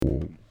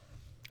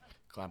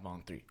Clap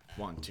on 3.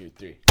 1, 2,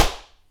 3.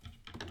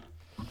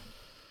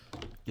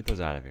 Get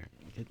those out of here.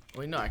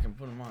 Wait, no, I can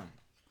put them on.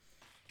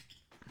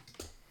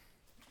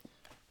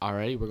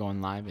 Alrighty, we're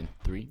going live in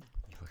 3, You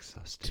look so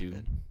 2,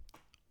 stupid.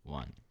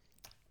 1.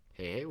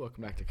 Hey,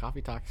 welcome back to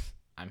Coffee Talks.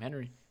 I'm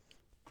Henry.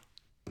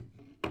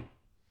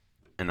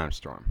 And I'm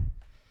Storm.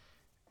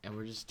 And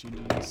we're just two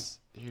dudes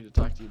here to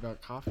talk to you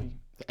about coffee.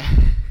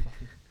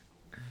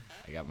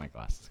 I got my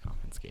glasses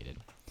confiscated.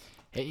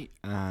 Hey,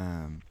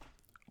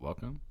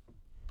 welcome.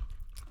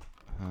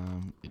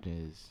 It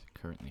is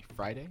currently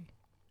Friday,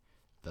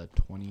 the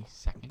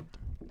 22nd.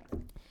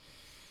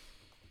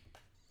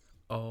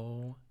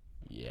 Oh,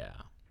 yeah.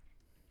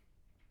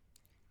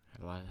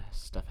 Had a lot of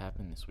stuff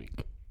happen this week.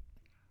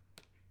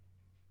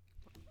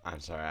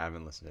 I'm sorry, I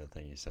haven't listened to the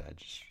thing you said. I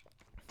just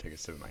took a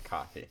sip of my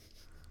coffee.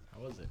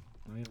 How was it?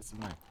 Let me listen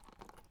to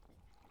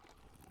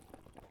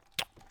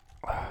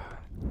mine.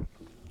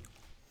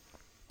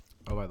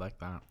 Oh, I like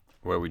that.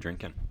 What are we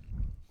drinking?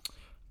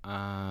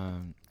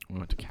 We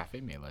went to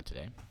Cafe Mela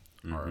today.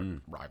 Our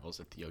rivals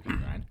at the Yogi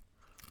Grind.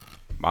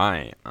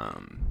 My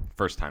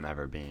first time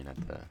ever being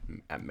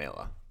at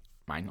Mela.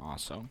 Mine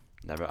also.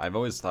 Never. I've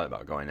always thought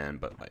about going in,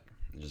 but I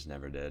just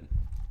never did.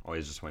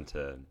 Always just went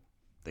to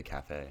the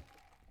cafe.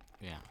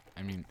 Yeah,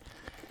 I mean,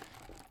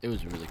 it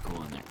was really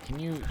cool in there. Can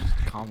you just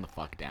calm the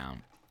fuck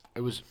down?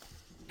 It was,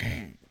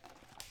 it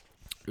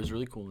was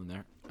really cool in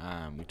there.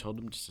 We told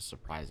them just to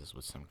surprise us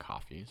with some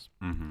coffees.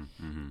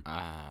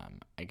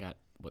 I got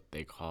what do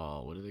they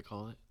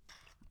call it?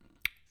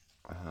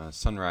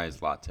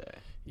 Sunrise latte.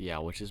 Yeah,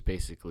 which is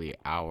basically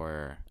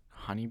our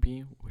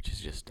honeybee, which is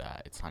just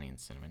it's honey and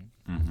cinnamon.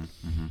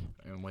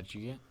 And what'd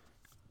you get?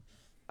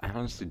 I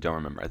honestly don't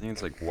remember. I think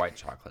it's like white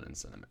chocolate and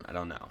cinnamon. I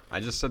don't know. I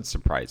just said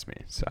surprise me,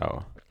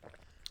 so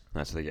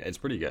that's what they get. It's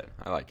pretty good.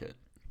 I like it.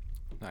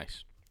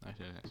 Nice.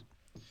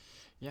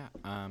 Yeah,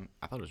 I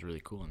thought it was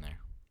really cool in there.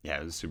 Yeah,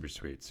 it was super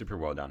sweet, super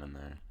well done in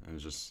there. It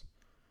was just,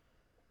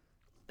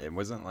 it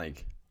wasn't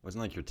like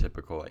your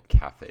typical like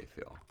cafe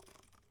feel.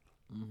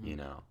 You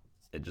know,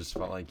 it just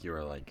felt like you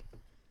were like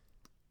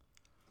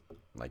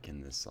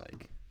in this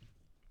like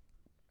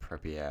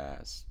preppy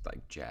ass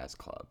like jazz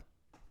club.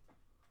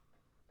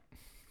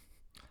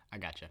 I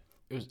gotcha.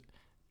 It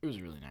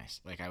was really nice.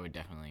 Like I would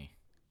definitely.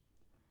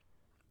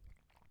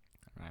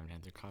 I haven't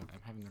had their coffee. I'm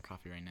having their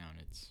coffee right now,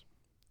 and it's.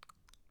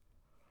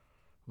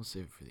 We'll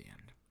save it for the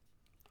end.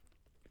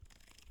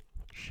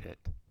 Shit.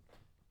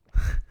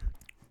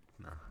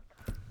 No,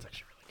 It's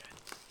actually really good.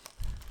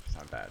 it's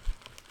not bad.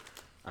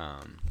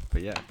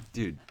 But yeah,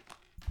 dude.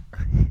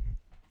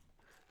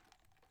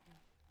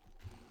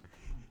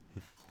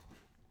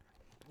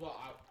 Well,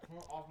 I turn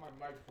off my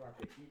mic so I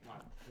can eat my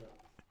shit.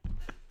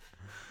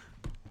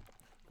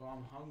 So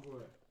I'm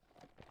hungry.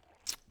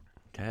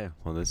 Okay,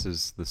 well this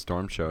is the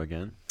Storm Show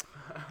again.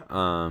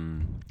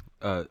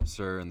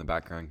 Sir, in the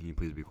background, can you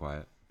please be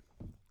quiet?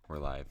 We're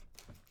live.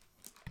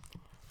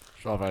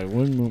 So if I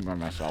wouldn't move by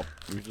myself,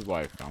 this is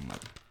why I found my.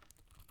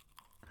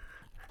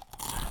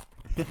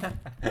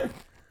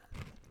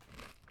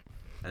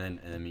 And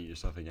then mute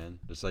yourself again.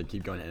 Just like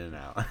keep going in and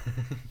out.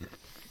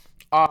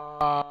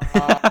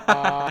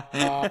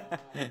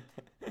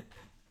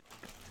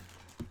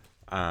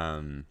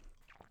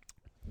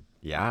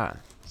 Yeah.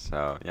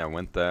 So yeah,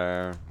 went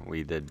there.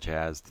 We did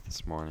jazz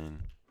this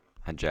morning.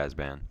 Had jazz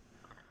band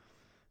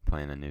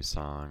playing a new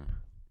song.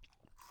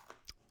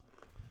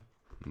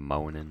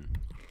 Moaning.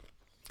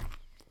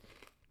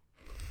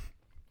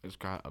 It's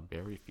got a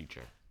berry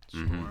feature.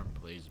 Storm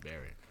plays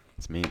berry.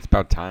 It's me. It's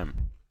about time.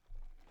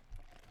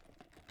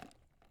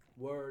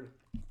 Word.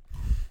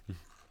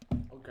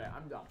 Okay,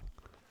 I'm done.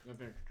 I'm gonna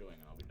finish chewing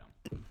and I'll be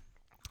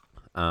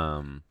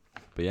done.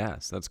 But yeah,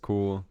 so that's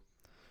cool.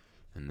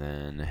 And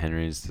then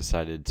Henry's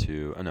decided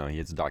to. Oh no, he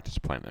has a doctor's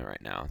appointment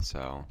right now.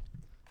 So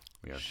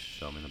we are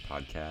filming a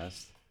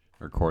podcast,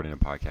 recording a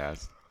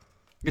podcast.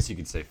 I guess you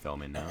could say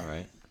filming now,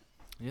 right?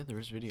 Yeah, there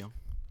is video.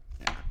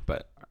 Yeah.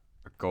 But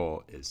our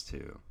goal is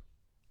to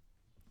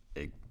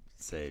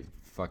say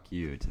 "fuck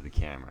you" to the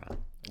camera,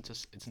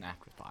 It's an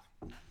afterthought.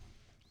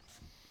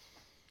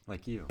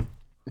 like you.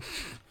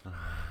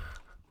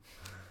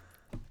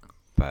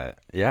 But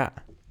yeah,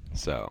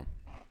 so.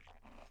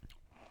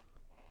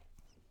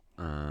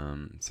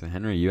 So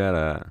Henry, you had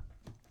an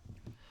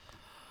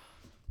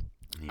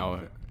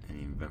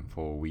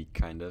eventful week,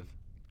 kind of.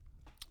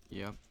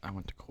 Yep, I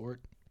went to court.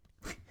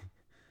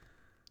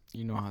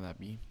 You know how that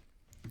be.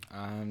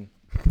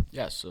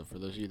 Yeah, so for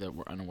those of you that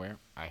were unaware,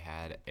 I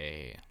had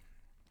a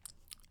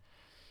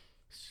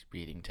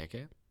speeding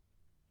ticket.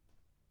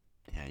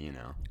 Yeah, you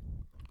know.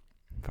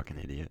 Fucking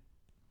idiot.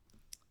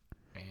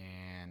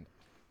 And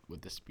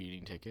with the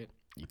speeding ticket,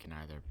 you can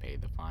either pay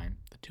the fine,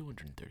 the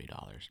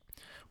 $230,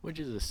 which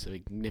is a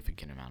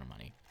significant amount of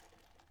money.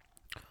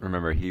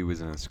 Remember, he was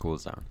in a school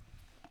zone.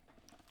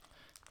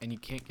 And you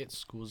can't get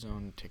school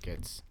zone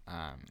tickets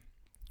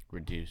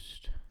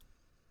reduced.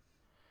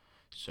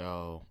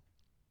 So,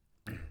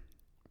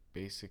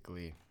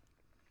 basically,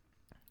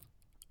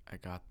 I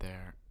got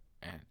there,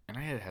 and I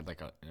had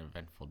like an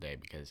eventful day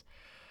because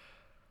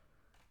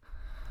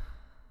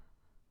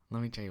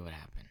Let me tell you what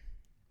happened.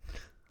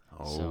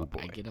 Oh, so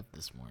boy. I get up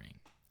this morning,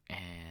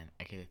 and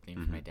I get a thing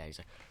from Mm-hmm. my dad. He's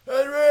like,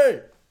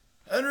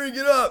 Henry,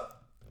 get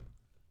up!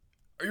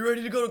 Are you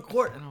ready to go to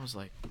court? And I was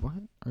like, what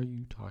are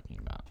you talking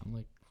about? I'm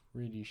like,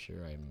 pretty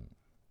sure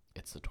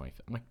it's the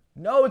 25th. I'm like,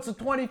 no, it's the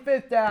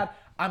 25th, Dad.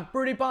 I'm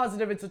pretty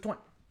positive it's the 20th.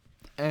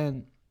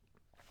 And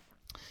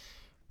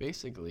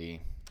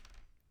basically,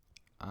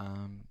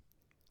 and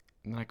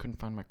then I couldn't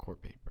find my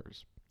court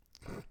papers.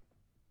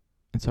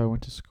 And so I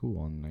went to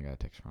school, and I got a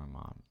text from my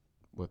mom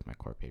with my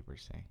court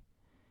papers saying,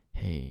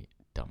 hey,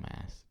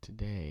 dumbass,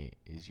 today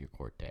is your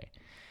court day.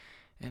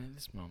 And at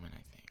this moment,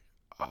 I think,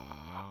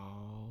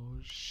 oh,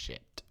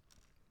 shit.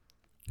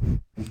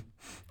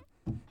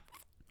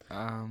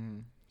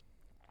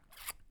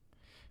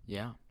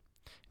 Yeah.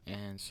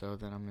 And so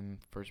then I'm in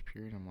first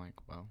period. I'm like,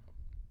 well,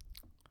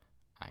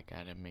 I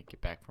gotta make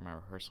it back for my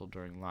rehearsal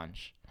during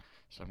lunch.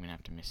 So I'm gonna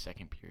have to miss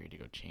second period to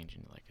go change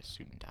into like a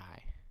suit and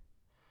tie.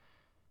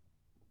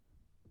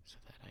 So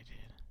that I did.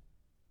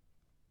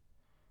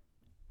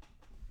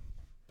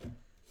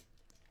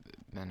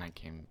 Then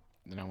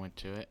I went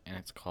to it, and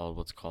it's called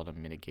what's called a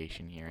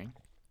mitigation hearing.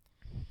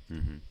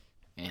 Mm-hmm.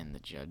 And the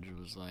judge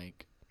was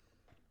like,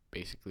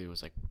 basically, it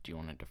was like, do you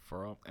want a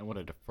deferral? And what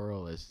a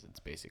deferral is, it's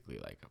basically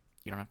like,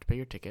 you don't have to pay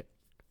your ticket.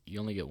 You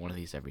only get one of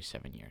these every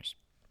 7 years.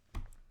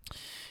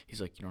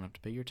 He's like, you don't have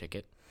to pay your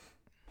ticket.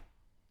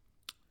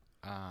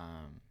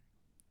 But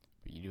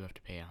you do have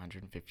to pay a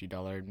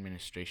 $150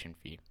 administration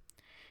fee.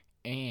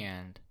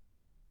 And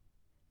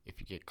if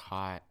you get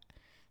caught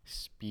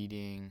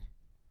speeding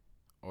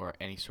or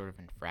any sort of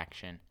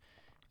infraction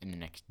in the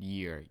next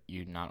year,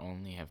 you not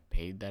only have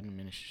paid that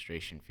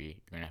administration fee,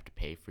 you're going to have to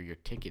pay for your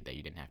ticket that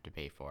you didn't have to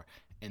pay for,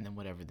 and then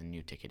whatever the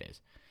new ticket is.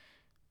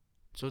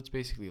 So it's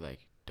basically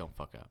like, don't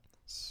fuck up.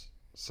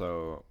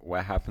 So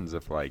what happens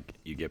if, like,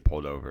 you get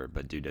pulled over,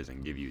 but dude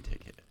doesn't give you a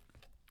ticket?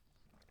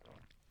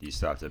 Do you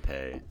still have to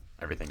pay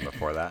everything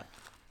before that?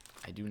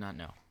 I do not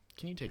know.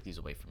 Can you take these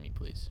away from me,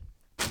 please?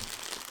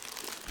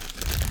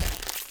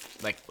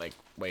 Like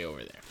way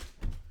over there.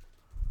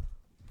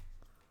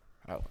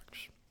 That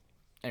works.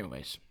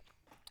 Anyways,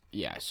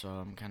 yeah, so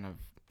I'm kind of...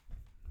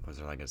 Was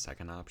there, like, a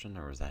second option,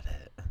 or was that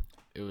it?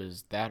 It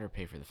was that or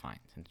pay for the fine,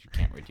 since you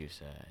can't reduce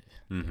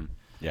a... Mm-hmm.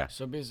 Yeah.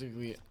 So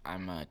basically,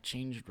 I'm a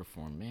changed,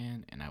 reformed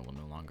man, and I will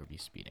no longer be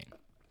speeding.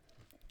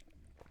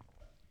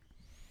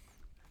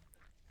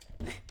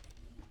 I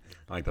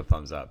like the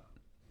thumbs up.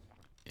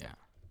 Yeah.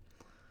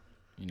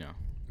 You know.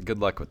 Good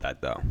luck with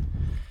that, though.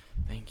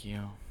 Thank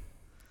you.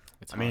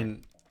 It's I hard.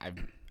 mean...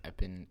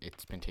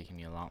 It's been taking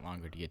me a lot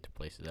longer to get to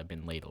places. I've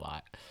been late a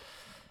lot.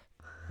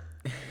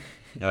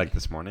 Yeah, like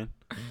this morning?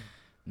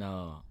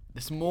 No.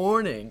 This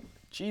morning?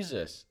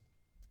 Jesus.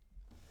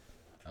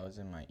 I was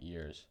in my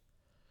ears.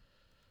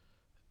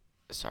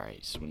 Sorry,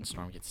 so when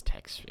Storm gets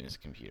text in his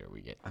computer,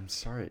 we get... I'm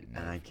sorry,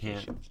 and I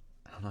notifications.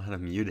 don't know how to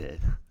mute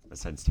it,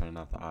 besides turning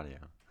off the audio.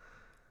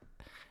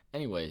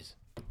 Anyways,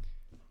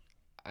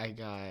 I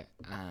got,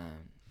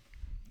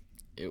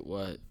 it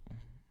was...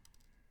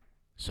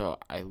 So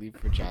I leave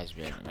for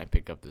Jasmine, and I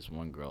pick up this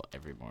one girl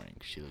every morning,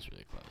 'cause she lives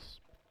really close.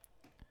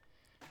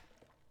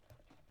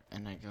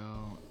 And I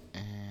go,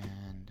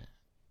 and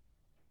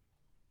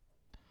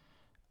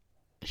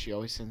she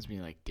always sends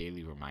me, like,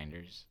 daily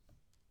reminders,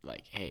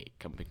 like, hey,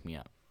 come pick me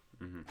up.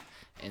 Mm-hmm.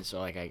 And so,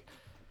 like,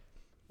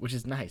 which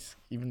is nice,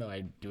 even though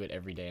I do it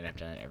every day, and I've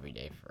done it every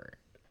day for,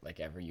 like,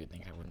 ever, you'd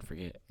think I wouldn't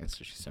forget. And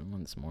so she sent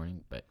one this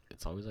morning, but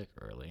it's always, like,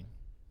 early.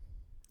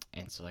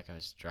 And so, like, I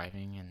was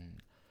driving,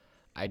 and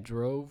I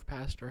drove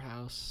past her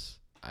house.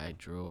 I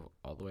drove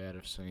all the way out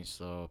of Sunny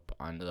Slope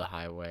onto the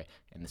highway.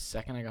 And the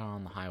second I got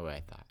on the highway,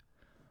 I thought,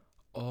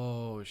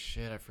 oh,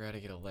 shit, I forgot to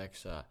get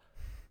Alexa.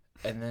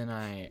 And then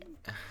I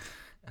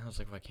was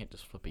like, well, I can't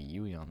just flip a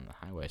Yui on the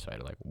highway. So I had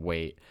to, like,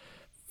 wait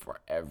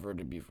forever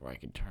before I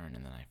could turn.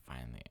 And then I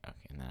finally,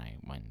 and then I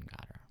went and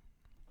got her.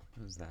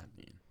 What does that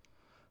mean?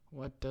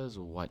 What does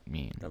what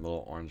mean? That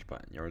little orange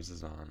button. Yours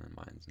is on and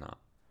mine's not.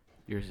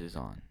 Yours is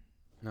on.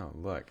 No,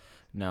 look.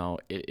 No,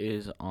 it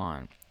is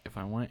on. If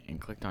I went and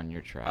clicked on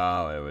your track.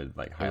 Oh, it would,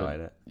 like, highlight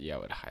it? Yeah,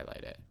 it would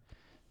highlight it.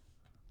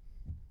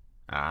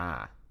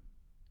 Ah.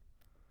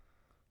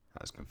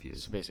 I was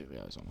confused. So basically,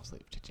 I was almost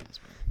late to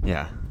Jasmine.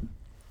 Yeah.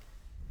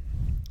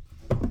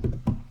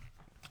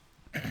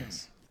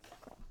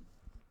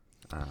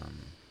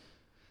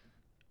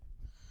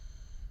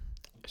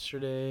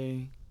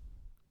 Yesterday,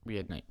 we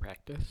had night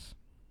practice.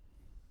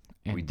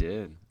 And We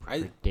did. for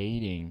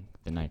dating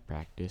the night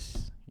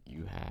practice,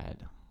 you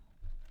had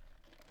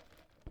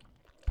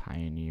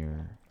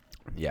Pioneer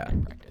Yeah.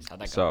 night practice. How'd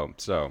that go?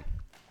 So,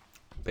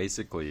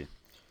 basically,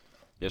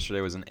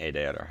 yesterday was an A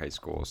day at our high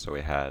school, so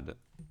we had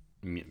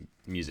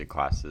music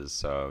classes.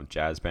 So,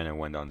 jazz band and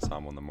wind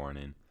ensemble in the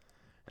morning.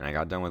 And I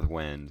got done with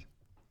wind,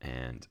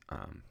 and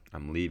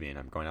I'm leaving.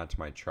 I'm going out to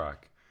my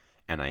truck,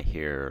 and I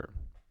hear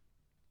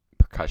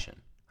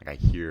percussion. Like, I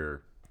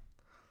hear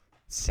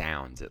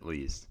sounds, at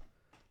least,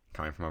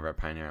 coming from over at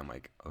Pioneer. I'm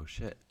like, oh,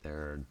 shit,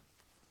 they're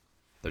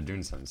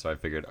doing something. So I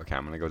figured, okay,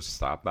 I'm going to go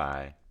stop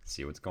by,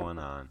 see what's going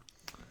on.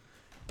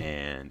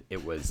 and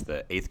it was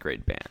the 8th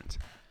grade band.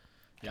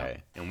 Yep.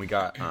 Okay, and we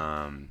got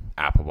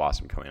Apple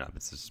Blossom coming up.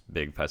 It's this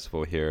big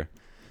festival here,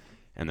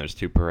 and there's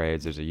 2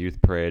 parades. There's a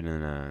youth parade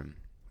and a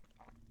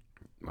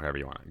whatever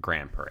you want, a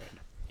grand parade.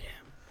 Yeah.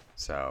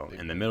 So, Big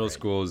and the parade. middle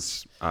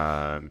schools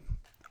are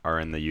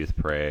in the youth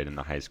parade, and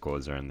the high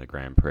schools are in the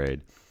grand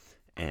parade.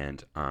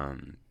 And I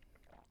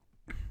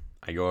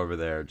go over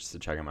there just to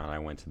check them out. I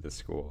went to the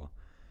school,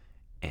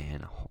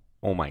 and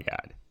oh my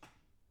God,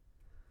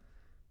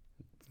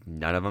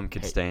 none of them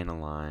could stay in a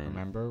line.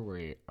 Remember,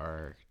 we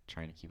are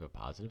trying to keep a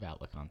positive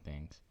outlook on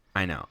things.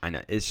 I know.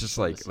 It's just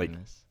like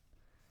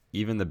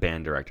even the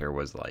band director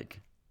was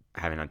like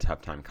having a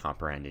tough time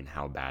comprehending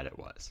how bad it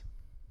was.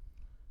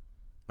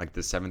 Like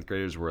the 7th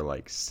graders were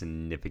like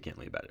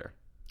significantly better.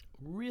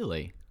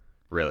 Really?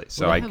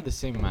 So I have the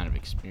same amount of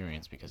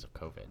experience because of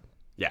COVID.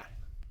 Yeah.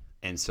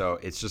 And so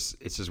it's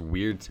just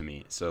weird to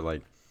me. So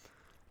like,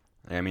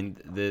 I mean,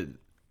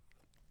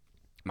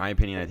 my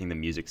opinion, I think the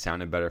music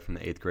sounded better from the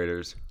 8th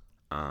graders.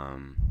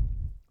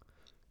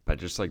 But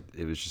just like,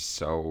 it was just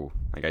so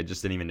like, I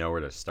just didn't even know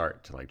where to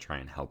start to like try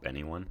and help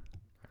anyone.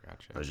 I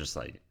gotcha. I was just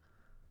like,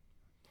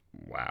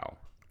 wow.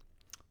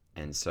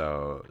 And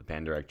so the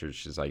band director,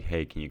 she's like,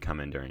 hey, can you come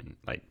in during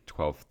like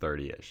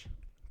 12:30ish?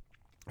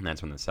 And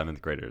that's when the 7th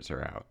graders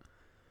are out.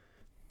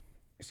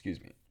 Excuse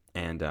me.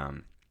 And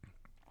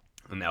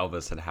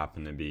Elvis had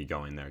happened to be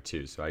going there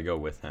too. So I go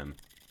with him,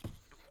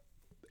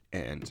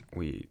 and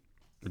we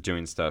were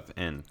doing stuff,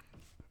 and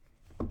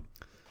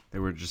they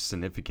were just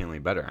significantly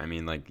better. I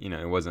mean, like,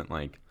 it wasn't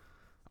like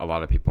a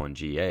lot of people in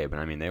GA, but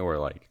I mean,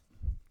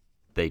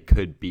 they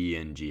could be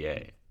in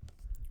GA.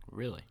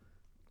 Really?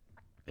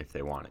 If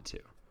they wanted to.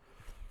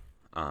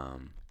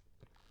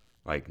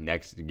 Like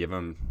give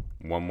them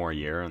one more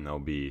year and they'll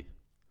be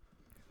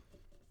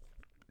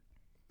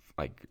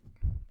like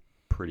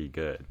pretty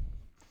good.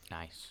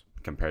 Nice.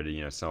 Compared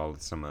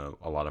to,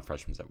 a lot of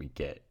freshmen that we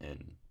get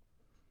in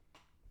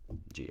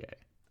GA.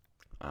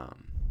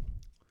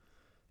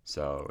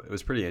 So it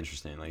was pretty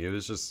interesting. Like, it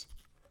was just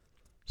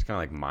kind of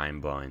like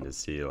mind blowing to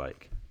see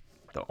like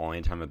the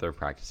only time that they're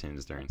practicing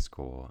is during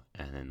school,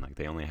 and then like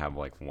they only have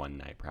like one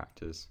night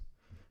practice,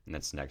 and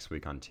that's next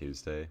week on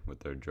Tuesday with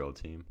their drill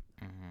team.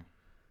 Mm-hmm.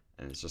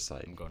 And it's just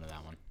like, I'm going to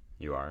that one.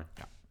 You are?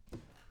 Yeah. I'm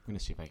gonna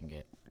see if I can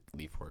get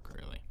leave work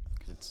early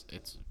because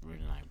it's Rune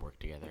and I work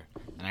together,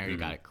 and I already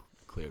got it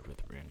cleared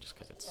with Rune just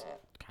because it's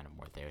kind of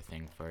more their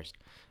thing first,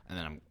 and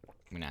then I'm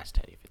gonna ask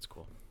Teddy if it's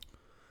cool.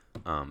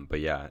 But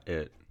yeah,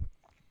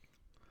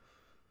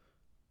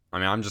 I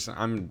mean, I'm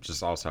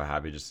just also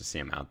happy just to see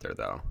him out there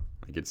though.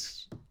 Like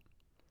it's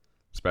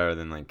better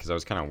than like, because I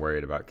was kind of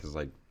worried about, because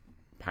like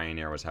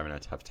Pioneer was having a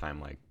tough time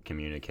like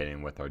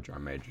communicating with our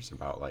drum majors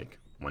about like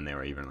when they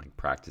were even like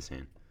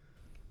practicing,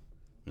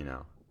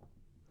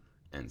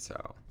 and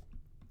so,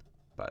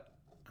 but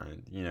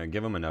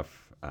give them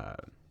enough. I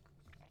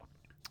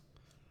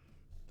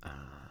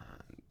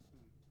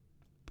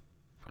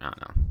don't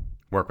know.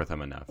 Work with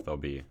them enough. They'll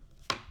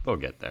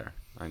get there.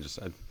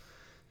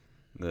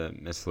 The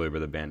Miss Luber,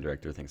 the band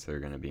director, thinks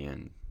they're going to be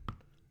in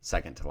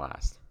second to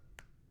last.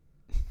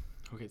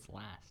 Who gets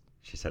last?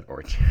 She said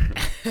Orchard.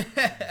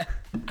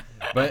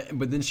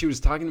 but then she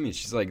was talking to me.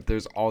 She's like,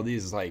 there's all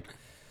these like,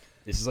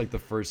 this is like the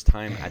first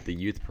time at the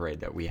youth parade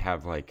that we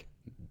have like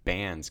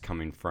bands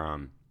coming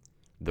from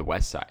the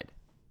west side.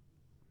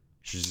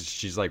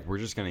 She's like, we're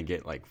just going to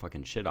get like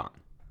fucking shit on.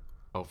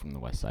 Oh, from the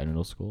west side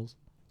middle schools?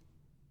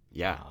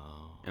 Yeah.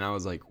 Oh. And I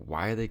was like,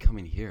 why are they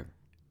coming here?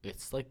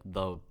 It's like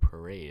the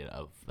parade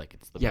of like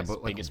it's the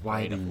biggest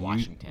parade of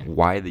Washington.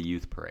 Why the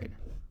youth parade?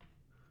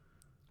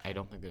 I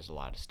don't think there's a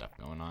lot of stuff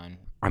going on.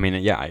 I mean,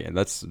 yeah,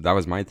 that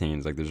was my thing.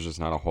 It's like there's just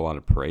not a whole lot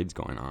of parades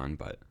going on,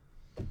 but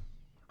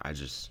I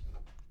just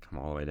come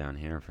all the way down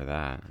here for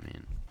that. I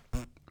mean,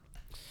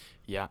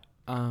 yeah.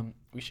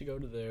 We should go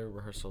to their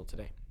rehearsal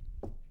today.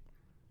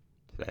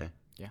 Today?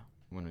 Yeah,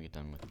 when we get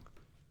done with.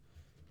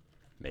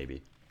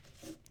 Maybe.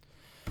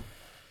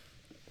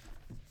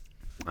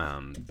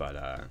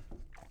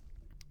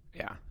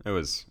 Yeah, it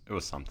was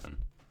something.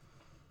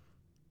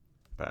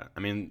 But I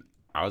mean,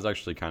 I was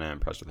actually kind of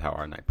impressed with how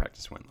our night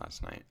practice went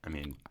last night. I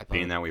mean,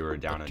 being that we were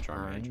down a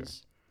drum major.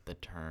 The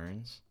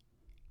turns,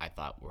 I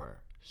thought were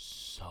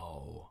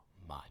so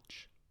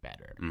much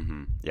better.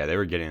 Mm-hmm. Yeah, they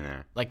were getting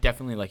there. Like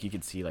definitely, like you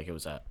could see, like it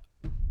was a.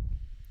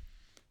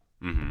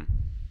 Mm-hmm.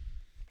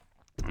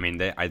 I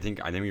mean, I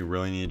think we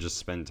really need to just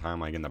spend time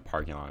like in the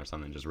parking lot or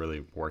something, just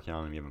really working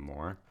on them even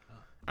more.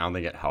 I don't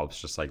think it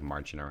helps just like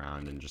marching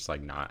around and just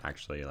like not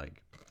actually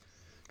like,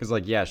 because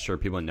like yeah, sure,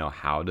 people know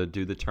how to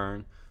do the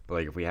turn, but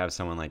like if we have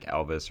someone like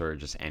Elvis or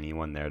just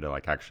anyone there to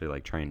like actually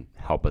like try and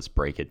help us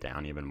break it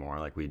down even more,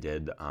 like we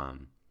did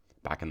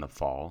back in the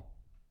fall.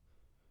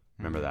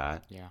 Remember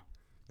that? Yeah.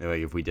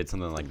 Like if we did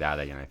something like that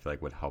again, I feel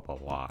like would help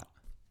a lot.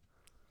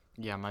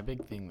 Yeah, my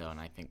big thing though, and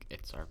I think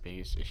it's our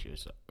biggest issue,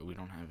 is we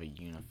don't have a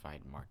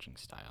unified marching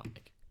style.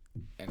 Like,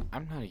 and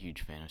I'm not a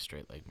huge fan of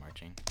straight leg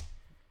marching.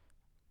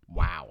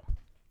 Wow.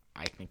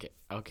 I think it.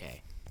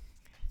 Okay.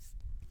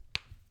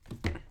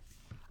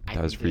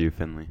 That was for you,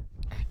 Finley.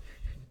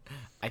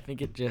 I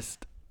think it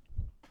just.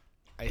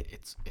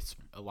 it's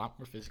a lot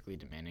more physically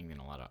demanding than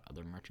a lot of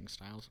other marching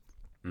styles.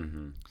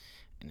 Mm-hmm.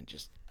 And it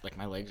just, like,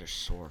 my legs are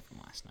sore from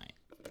last night.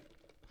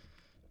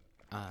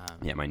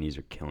 Yeah, my knees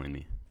are killing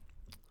me.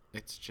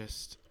 It's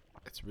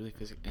really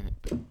physical,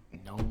 but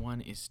no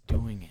one is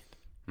doing it.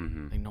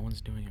 Mm-hmm. Like, no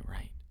one's doing it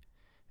right,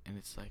 and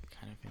it's like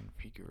kind of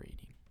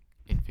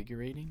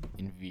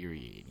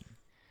infuriating,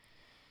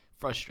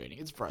 frustrating.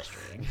 It's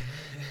frustrating.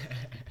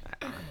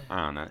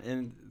 I don't know,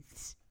 and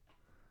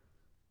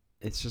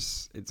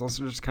it's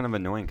also just kind of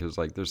annoying because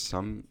like there's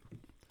some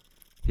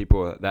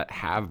people that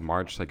have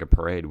marched like a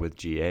parade with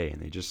GA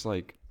and they just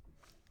like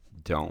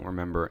don't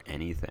remember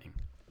anything.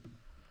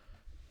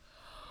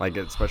 Like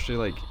especially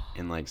like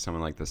in like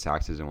someone like the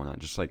Saxes and whatnot,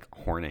 just like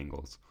horn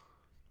angles.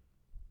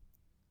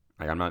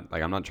 Like I'm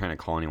not trying to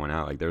call anyone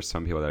out. Like there's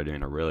some people that are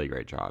doing a really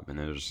great job, and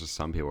then there's just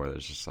some people where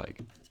there's just like,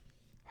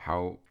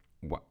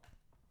 why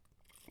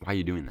are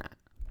you doing that?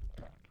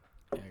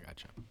 Yeah, I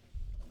gotcha.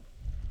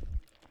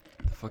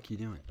 What the fuck are you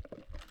doing?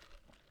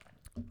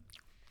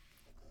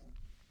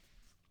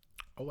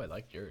 Oh, I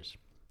liked yours.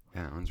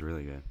 Yeah, that one's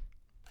really good.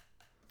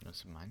 You know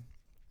some mine?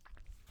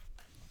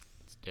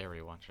 It's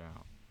dairy, watch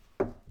out.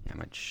 Yeah, I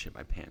might shit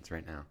my pants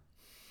right now.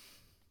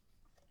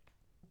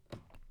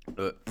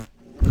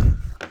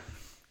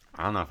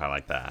 I don't know if I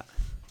like that.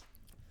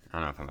 I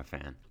don't know if I'm a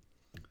fan.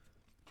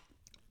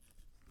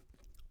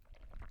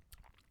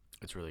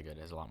 It's really good.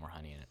 It has a lot more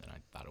honey in it than I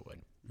thought it would.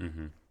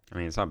 Mm-hmm. I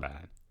mean, it's not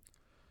bad.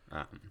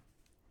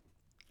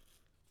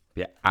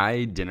 Yeah,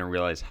 I didn't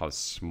realize how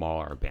small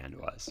our band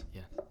was.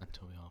 Yeah,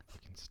 until we all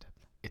fucking stepped.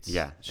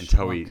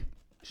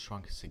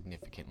 Shrunk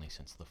significantly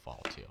since the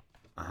fall too.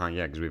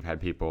 Yeah, because we've had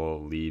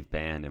people leave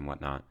band and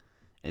whatnot.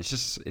 It's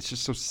just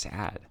so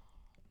sad.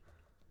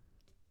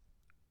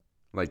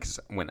 Like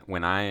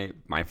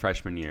my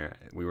freshman year,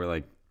 we were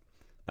like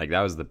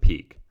that was the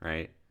peak,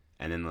 right?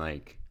 And then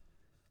like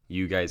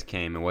you guys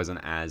came, it wasn't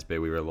as big.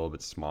 We were a little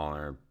bit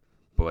smaller,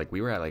 but like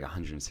we were at like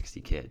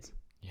 160 kids.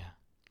 Yeah,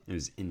 it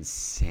was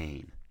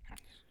insane.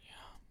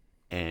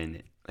 Yeah,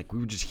 and like we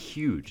were just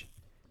huge.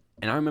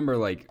 And I remember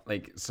like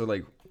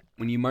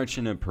when you march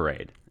in a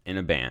parade in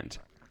a band,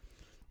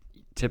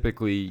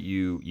 typically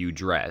you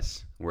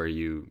dress where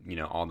you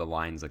know all the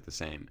lines look the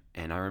same.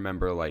 And I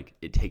remember like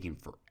it taking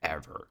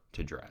forever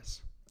to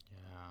dress.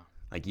 Yeah.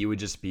 Like you would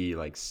just be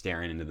like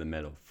staring into the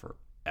middle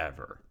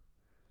forever.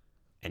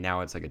 And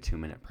now it's like a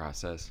 2-minute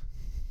process.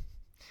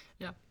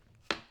 Yeah.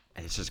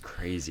 And it's just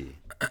crazy.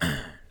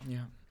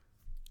 Yeah.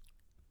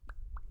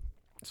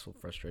 It's so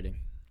frustrating.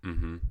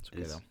 Mm-hmm. It's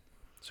okay though.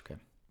 It's okay.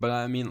 But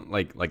I mean,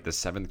 like the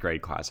 7th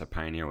grade class at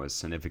Pioneer was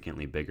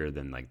significantly bigger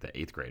than like the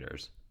 8th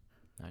graders.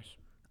 Nice.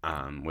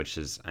 Which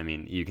is, I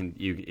mean,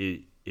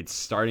 it's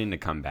starting to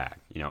come back.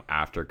 You know,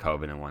 after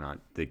COVID and whatnot,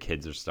 the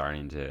kids are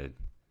starting to,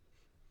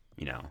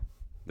 you know,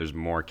 there's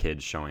more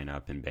kids showing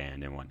up in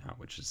band and whatnot,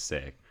 which is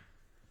sick.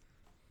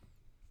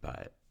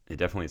 But it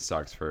definitely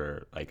sucks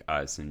for like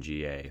us and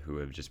GA, who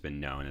have just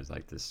been known as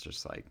like this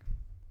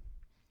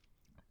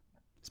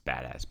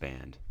badass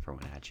band for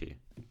Wenatchee.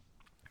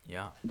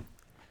 Yeah.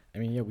 I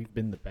mean, yeah, we've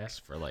been the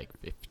best for like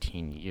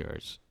 15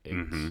 years.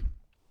 And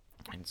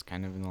it's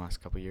kind of in the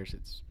last couple of years,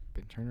 it's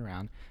been turned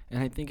around.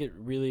 And I think it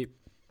really,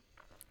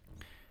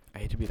 I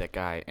hate to be that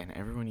guy, and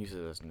everyone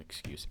uses it as an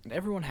excuse. And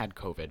everyone had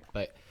COVID,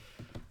 but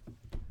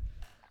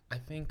I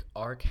think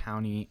our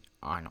county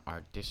and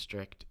our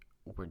district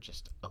were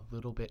just a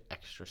little bit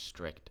extra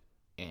strict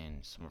in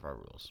some of our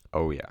rules.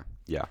 Oh, yeah.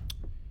 Yeah.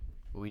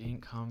 We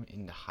didn't come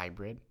into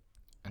hybrid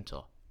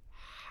until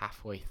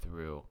halfway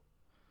through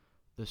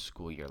the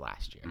school year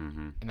last year.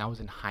 And that was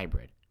in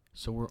hybrid.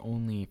 So we're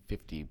only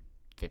 50%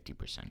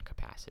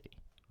 capacity,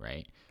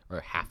 right?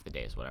 Or half the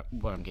day is what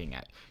I'm getting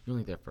at. You're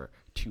only there for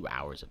 2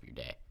 hours of your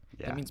day.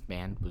 Yeah. That means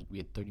we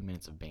had 30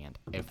 minutes of band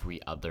every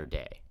other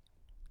day.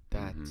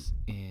 That's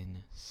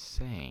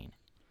insane.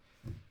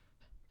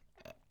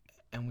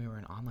 And we were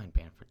an online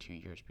band for 2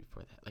 years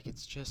before that. Like, it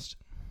just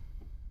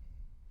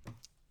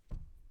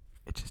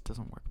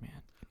doesn't work,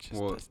 man. It just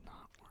does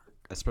not work.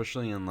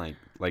 Especially in like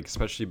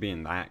especially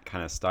being that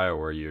kind of style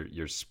where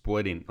you're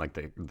splitting, like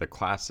the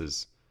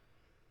classes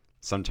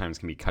sometimes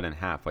can be cut in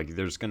half. Like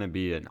there's going to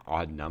be an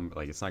odd number,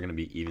 like it's not going to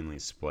be evenly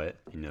split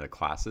into the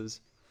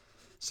classes.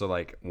 So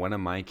like one of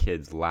my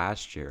kids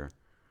last year,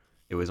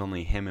 it was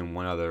only him and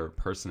one other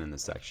person in the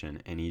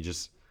section, and he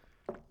just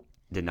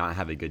did not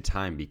have a good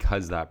time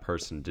because that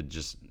person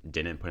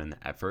didn't put in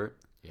the effort.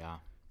 Yeah.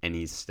 And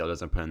he still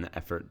doesn't put in the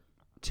effort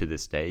to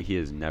this day. He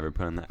has never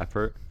put in the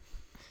effort.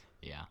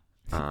 Yeah.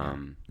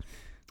 And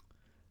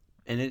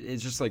it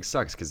just like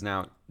sucks because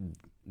now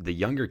the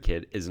younger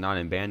kid is not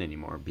in band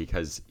anymore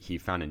because he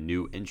found a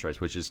new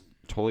interest, which is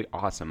totally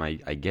awesome. I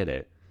get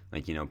it.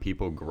 Like, you know,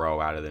 people grow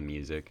out of the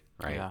music,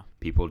 right? Yeah.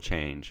 People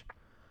change.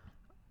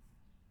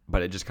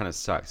 But it just kind of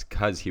sucks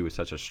because he was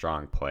such a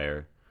strong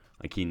player.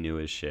 Like, he knew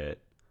his shit.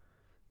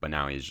 But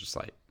now he's just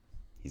like,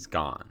 he's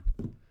gone.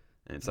 And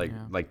it's like,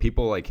 like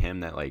people like him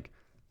that like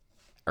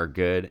are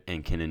good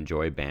and can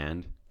enjoy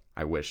band,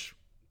 I wish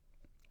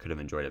could have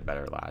enjoyed it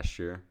better last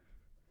year.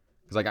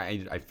 Because like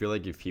I feel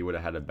like if he would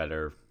have had a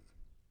better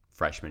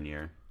freshman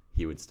year,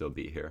 he would still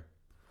be here.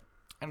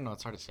 I don't know.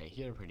 It's hard to say.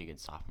 He had a pretty good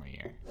sophomore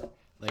year.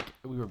 Like,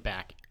 we were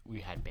back. We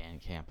had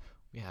band camp.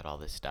 We had all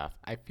this stuff.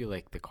 I feel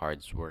like the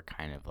cards were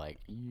kind of like,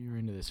 you're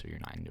into this or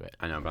you're not into it.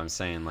 I know, but I'm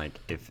saying, like,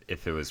 if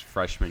it was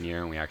freshman year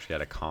and we actually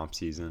had a comp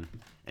season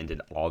and did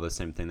all the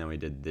same thing that we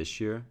did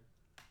this year,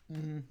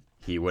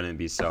 he wouldn't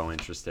be so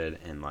interested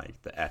in,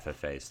 like, the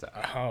FFA stuff.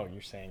 Oh,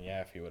 you're saying,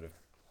 yeah, if he would have.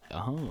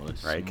 Oh,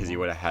 right? Because he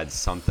would have had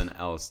something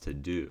else to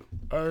do.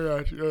 I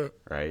got you.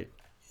 Right?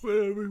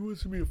 Whatever, he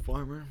wants to be a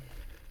farmer.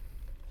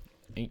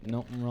 Ain't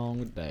nothing wrong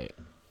with that.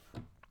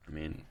 I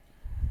mean,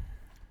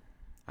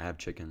 I have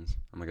chickens.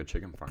 I'm like a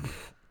chicken farmer.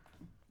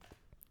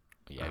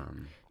 Yeah.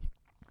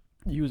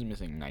 He was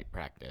missing night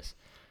practice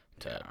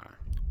to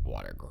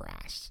water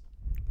grass.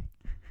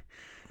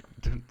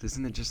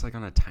 Isn't it just like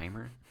on a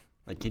timer?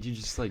 Like, can't you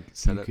just like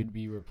set up? It could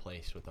be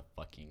replaced with a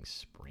fucking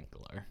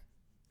sprinkler.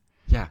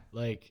 Yeah.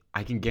 Like,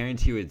 I can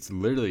guarantee you it's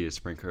literally a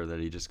sprinkler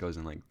that he just goes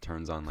and like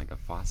turns on like a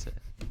faucet.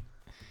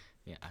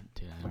 Yeah,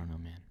 dude, I don't know,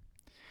 man.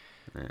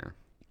 Yeah.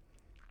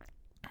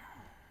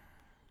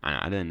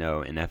 I didn't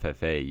know in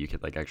FFA you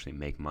could like actually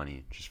make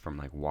money just from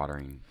like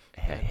watering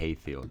a hay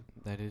field.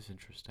 That is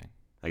interesting.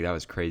 Like, that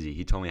was crazy.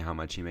 He told me how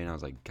much he made, and I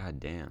was like,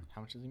 God damn.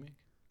 How much does he make?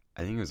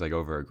 I think it was like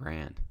over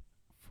 $1,000.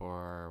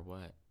 For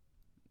what?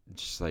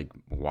 Just like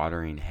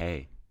watering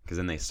hay. Because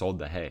then they sold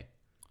the hay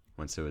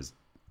once it was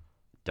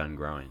done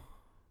growing.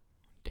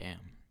 Damn.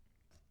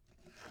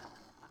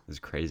 It was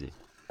crazy.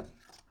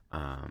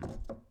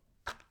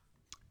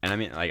 And I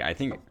mean, like, I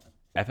think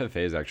FFA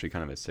is actually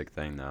kind of a sick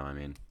thing, though. I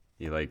mean,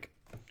 you like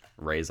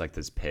raise like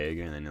this pig,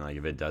 and then like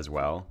if it does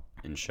well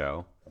in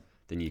show,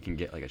 then you can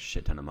get like a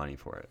shit ton of money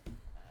for it.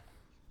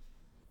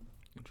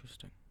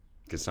 Interesting.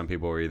 Because some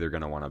people are either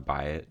gonna want to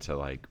buy it to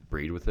like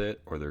breed with it,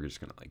 or they're just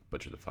gonna like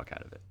butcher the fuck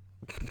out of it.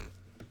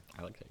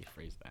 I like how you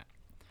phrased that.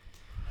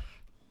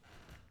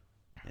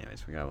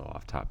 Anyways, we got a little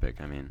off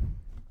topic. I mean,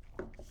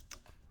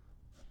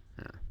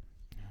 yeah.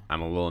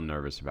 I'm a little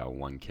nervous about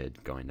one kid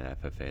going to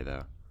FFA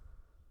though.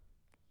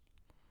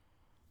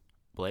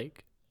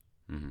 Blake?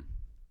 Mm-hmm.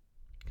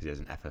 Because he has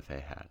an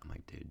FFA hat. I'm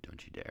like, dude,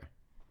 don't you dare.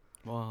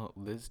 Well,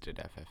 Liz did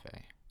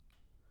FFA.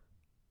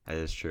 That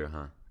is true,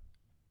 huh?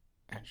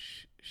 And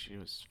she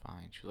was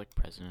fine. She was like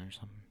president or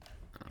something.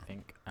 I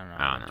think. I don't know.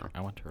 I don't know.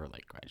 I went to her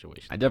like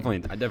graduation. I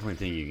definitely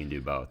think you can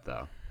do both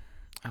though.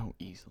 Oh,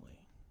 easily.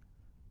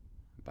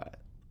 But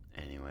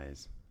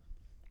anyways.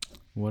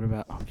 What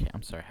about? Okay,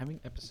 I'm sorry. Having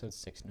episode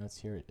 6 notes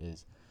here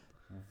is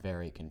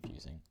very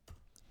confusing.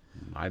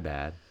 My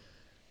bad.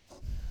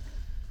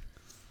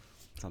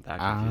 It's not that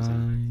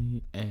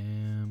confusing. I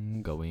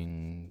am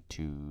going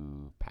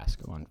to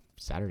Pasco on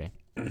Saturday.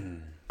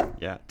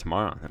 Yeah,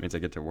 tomorrow. That means I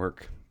get to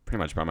work pretty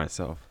much by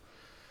myself.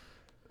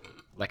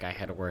 Like I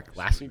had to work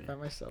last week by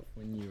myself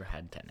when you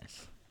had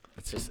tennis.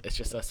 It's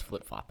just us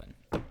flip flopping.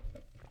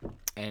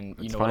 And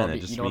you know what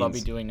I'll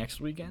be doing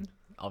next weekend?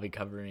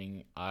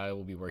 I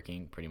will be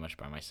working pretty much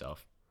by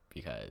myself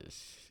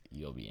because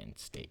you'll be in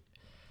state.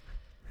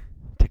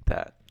 Take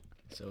that.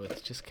 So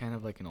it's just kind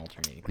of like an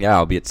alternating. Yeah,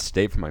 I'll be at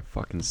state for my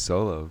fucking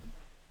solo.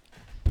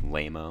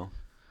 Lame-o.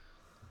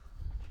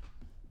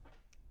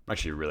 I'm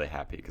actually really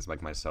happy because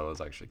like my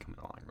solo's actually coming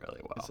along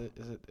really well.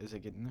 Is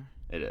it getting there?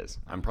 It is.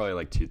 I'm probably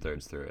like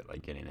 2/3 through it,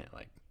 like getting it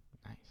like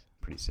Nice.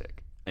 pretty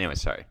sick. Anyway,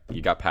 sorry.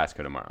 You got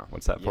Pasco tomorrow.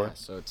 What's that for? Yeah,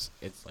 so it's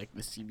like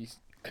the CBC,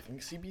 I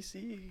think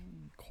CBC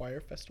Choir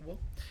Festival.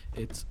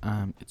 It's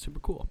super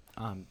cool.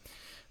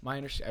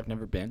 I've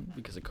never been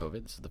because of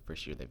COVID. This is the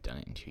first year they've done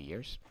it in 2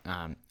 years.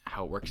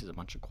 How it works is a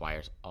bunch of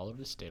choirs all over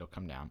the state will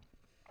come down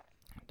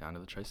to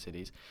the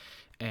Tri-Cities,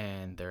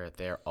 and they're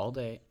there all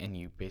day, and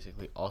you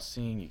basically all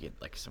sing. You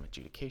get like some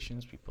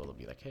adjudications. People will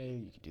be like, hey,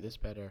 you can do this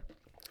better.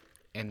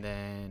 And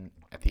then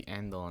at the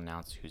end, they'll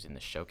announce who's in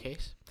the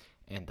showcase,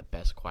 and the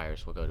best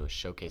choirs will go to a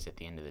showcase at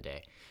the end of the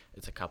day.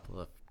 It's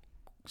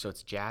so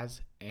it's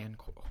jazz and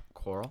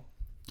choral.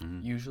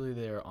 Mm-hmm. Usually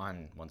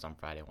one's on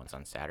Friday, one's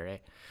on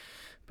Saturday.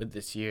 But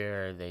this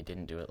year they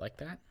didn't do it like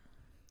that.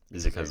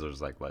 Is it because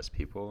there's like less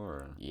people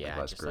or yeah,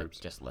 less groups?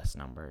 Just less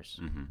numbers.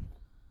 Mm-hmm.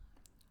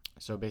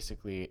 So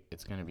basically,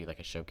 it's going to be like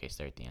a showcase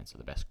there at the end, so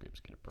the best groups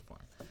get to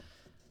perform.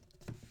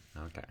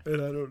 Okay.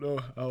 And I don't know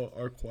how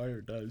our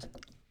choir does.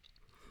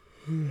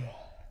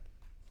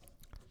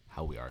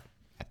 How we are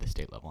at the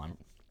state level.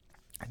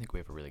 I think we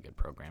have a really good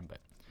program, but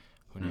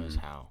who knows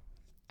how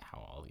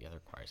all the other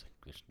choirs, like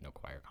there's no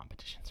choir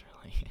competitions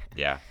really.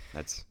 Yeah,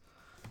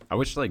 I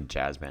wish like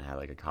jazz band had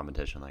like a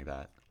competition like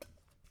that.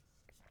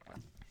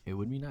 It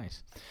would be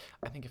nice.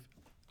 I think if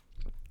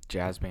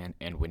jazz band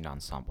and wind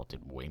ensemble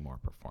did way more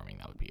performing,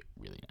 that would be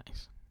really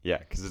nice. Yeah,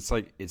 because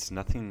it's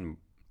nothing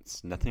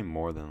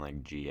more than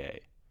like GA.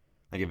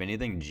 Like if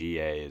anything,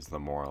 GA is the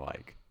more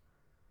like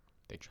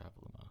they travel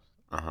the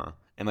most.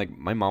 And like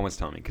my mom was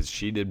telling me because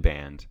she did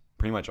band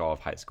pretty much all of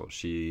high school.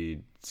 She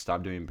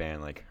stopped doing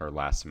band like her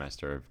last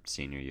semester of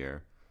senior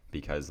year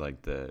because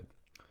like the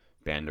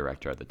band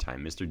director at the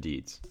time, Mr.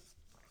 Dietz,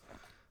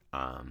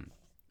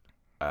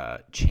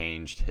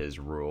 changed his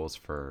rules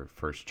for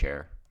first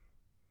chair.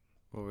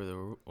 What were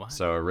the what?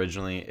 So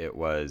originally it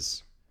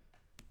was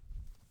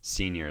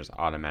seniors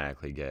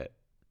automatically get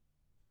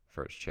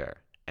first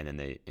chair. And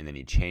then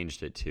he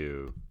changed it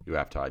to you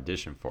have to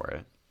audition for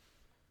it.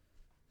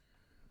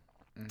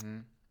 Mm-hmm.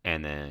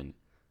 And then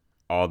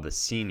all the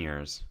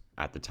seniors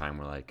at the time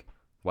were like,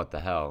 what the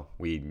hell?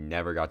 We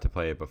never got to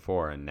play it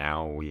before, and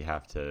now we're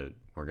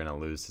going to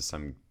lose to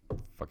some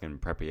fucking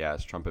preppy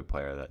ass trumpet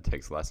player that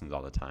takes lessons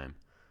all the time.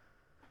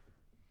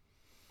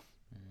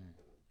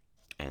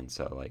 And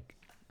so, like,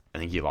 I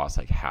think he lost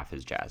like half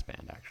his jazz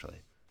band actually.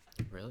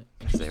 Really?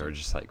 Because they were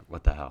just like,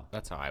 what the hell?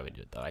 That's how I would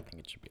do it, though. I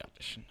think it should be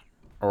audition.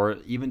 Or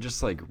even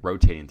just like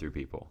rotating through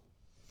people.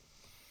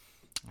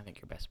 I think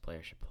your best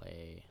player should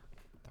play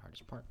the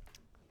hardest part.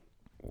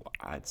 Well,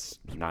 it's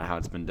not how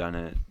it's been done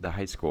at the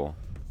high school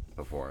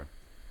before.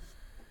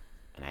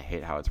 And I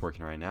hate how it's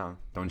working right now.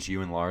 Don't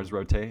you and Lars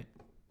rotate?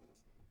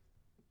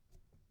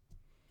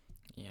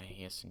 Yeah,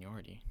 he has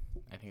seniority.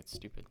 I think it's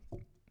stupid.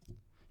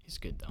 He's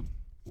good, though.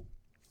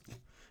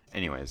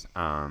 Anyways,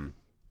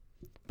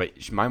 but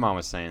my mom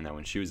was saying that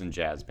when she was in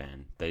jazz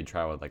band, they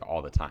traveled like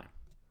all the time.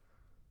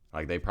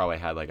 Like they probably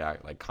had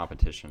like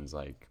competitions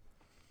like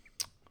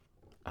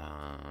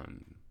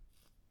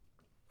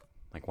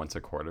once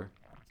a quarter,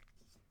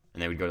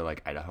 and they would go to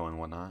like Idaho and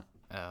whatnot.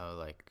 Oh,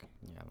 like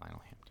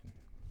Lionel Hampton.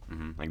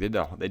 Mm-hmm. Like they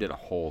did a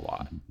whole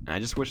lot, and I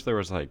just wish there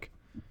was I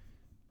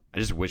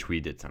just wish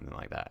we did something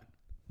like that.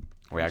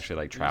 We actually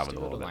like traveled a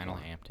little bit Lionel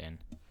more. Hampton.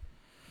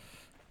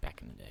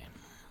 Back in the day.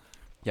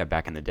 Yeah,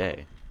 back in the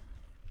day.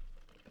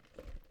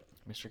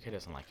 Mr. K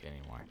doesn't like it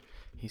anymore.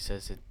 He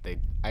says that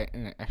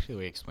and actually the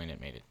way he explained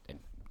it made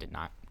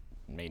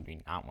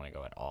me not want to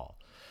go at all.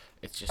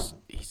 It's just,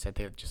 he said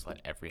they just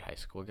let every high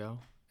school go,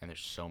 and there's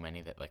so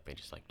many that like they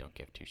just like don't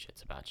give two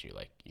shits about you.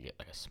 Like you get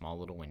like a small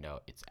little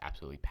window, it's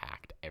absolutely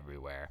packed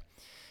everywhere.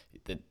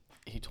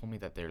 He told me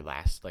that their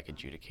last like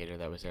adjudicator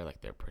that was there,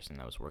 like their person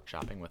that was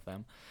workshopping with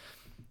them,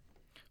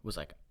 was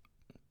like,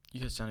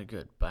 you guys sounded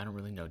good, but I don't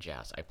really know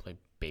jazz. I play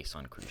bass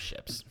on cruise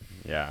ships.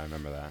 Yeah, I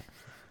remember that.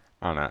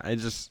 I don't know.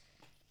 It'd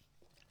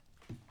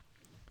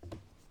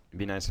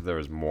be nice if there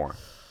was more.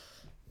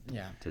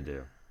 Yeah. To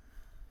do.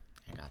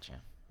 I gotcha.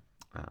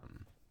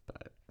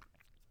 But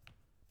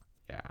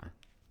yeah.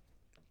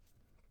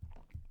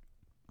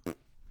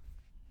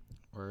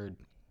 Word.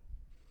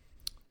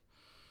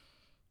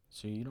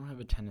 So you don't have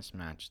a tennis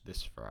match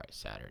this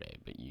Saturday,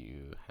 but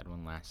you had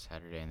one last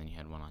Saturday, and then you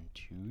had one on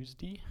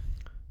Tuesday?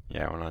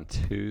 Yeah, I went on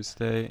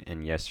Tuesday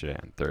and yesterday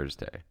on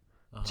Thursday.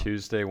 Uh-huh.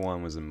 Tuesday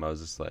one was in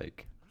Moses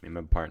Lake. Me and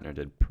my partner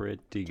did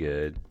pretty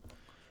good.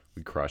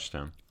 We crushed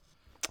him.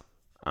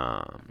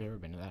 Have you ever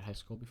been to that high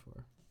school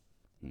before?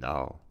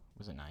 No.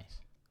 Was it nice?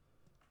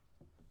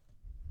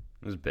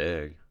 It was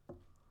big.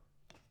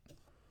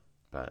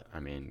 But, I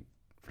mean,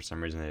 for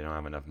some reason they don't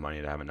have enough money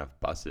to have enough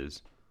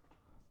buses.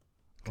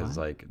 Because,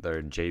 like,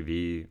 their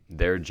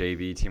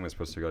JV team was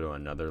supposed to go to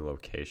another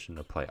location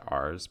to play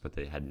ours, but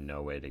they had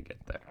no way to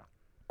get there.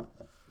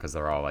 Because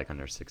they're all, like,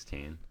 under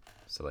 16.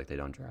 So, like, they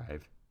don't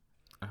drive.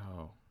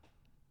 Oh.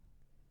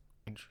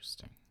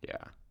 Interesting.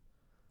 Yeah.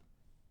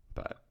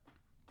 But,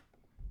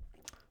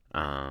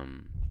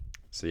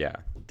 so yeah,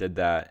 did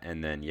that.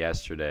 And then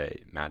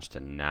yesterday, match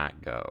did not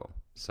go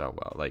so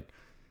well. Like,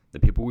 the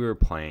people we were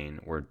playing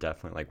were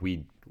definitely, like,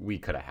 we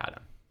could have had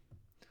them.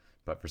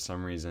 But for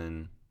some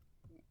reason,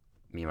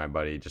 me and my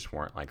buddy just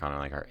weren't, like, on,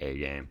 like, our A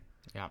game.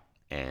 Yeah.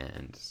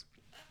 And,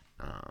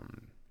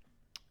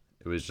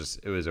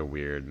 it was a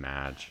weird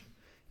match.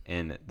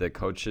 And the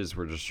coaches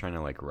were just trying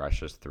to, like,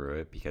 rush us through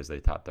it because they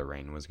thought the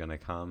rain was going to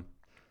come.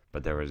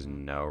 But there was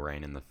no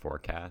rain in the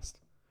forecast.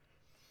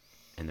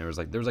 And there was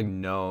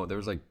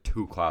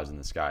 2 clouds in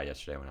the sky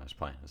yesterday when I was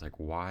playing. I was like,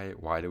 why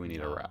do we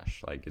need a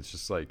rush? Like, it's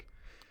just like,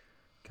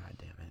 God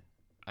damn it.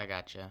 I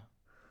gotcha.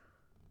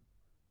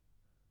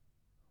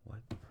 What?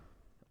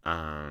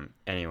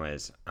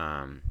 Anyways,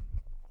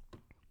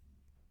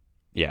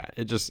 yeah,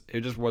 it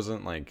just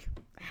wasn't like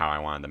how I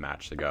wanted the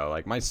match to go.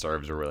 Like, my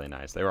serves were really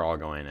nice. They were all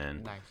going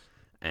in. Nice.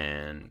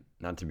 And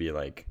not to be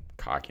like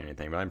cocky or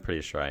anything, but I'm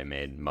pretty sure I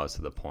made most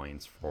of the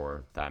points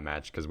for that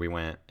match because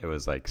it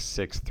was like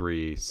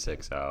 6-3,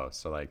 6-0.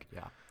 So, like,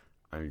 yeah,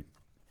 I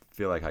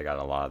feel like I got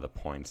a lot of the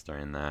points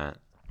during that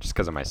just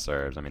because of my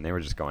serves. I mean, they were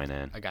just going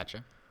in. I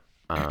gotcha.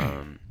 But,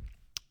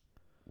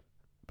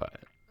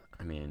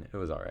 I mean, it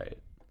was all right.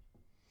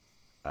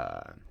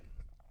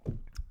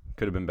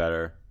 Could have been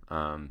better.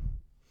 And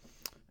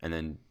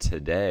then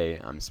today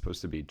I'm supposed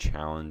to be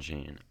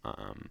challenging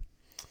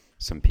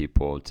some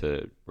people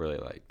to really,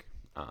 like,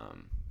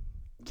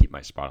 keep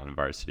my spot on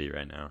varsity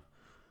right now,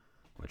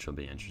 which will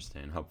be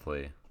interesting.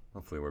 Hopefully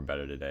we're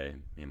better today,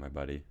 me and my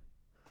buddy.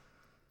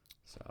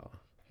 So.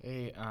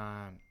 Hey,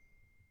 goddamn.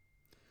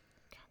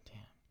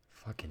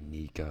 Fucking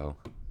Nico.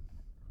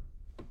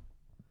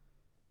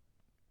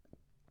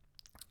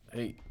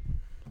 Hey.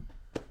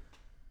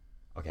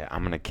 Okay,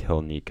 I'm gonna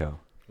kill Nico.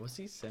 What's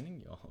he sending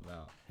you all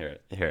about? Here.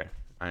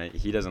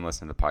 He doesn't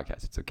listen to the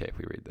podcast. It's okay if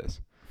we read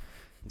this.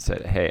 It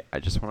said, hey, I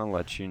just want to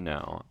let you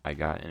know I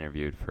got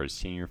interviewed for a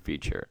senior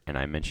feature, and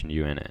I mentioned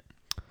you in it.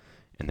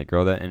 And the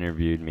girl that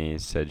interviewed me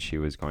said she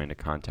was going to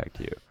contact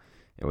you.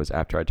 It was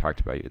after I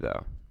talked about you,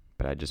 though.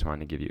 But I just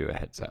wanted to give you a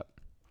heads up.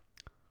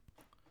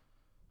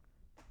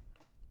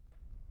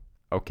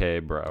 Okay,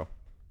 bro.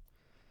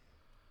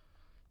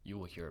 You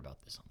will hear about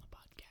this on the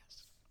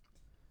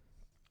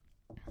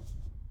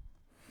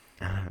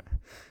podcast.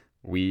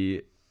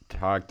 We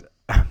talked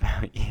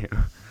about you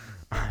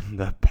on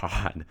the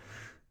pod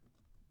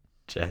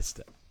just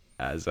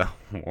as a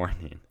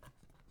warning.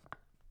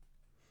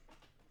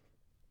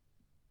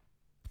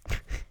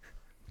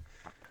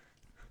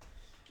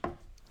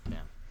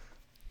 Yeah.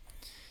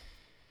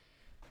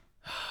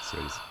 See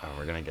what he's,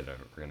 we're gonna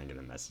get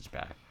a message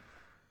back.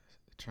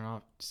 Turn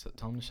off.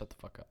 Tell him to shut the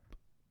fuck up.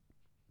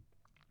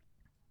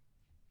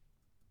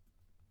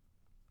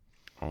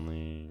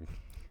 Only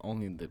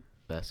the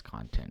best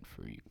content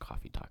for you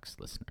Coffee Talks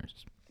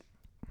listeners.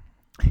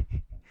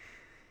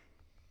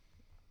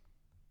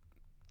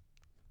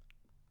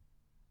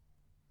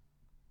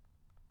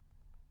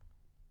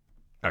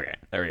 Okay,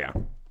 there we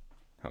go.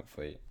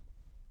 Hopefully.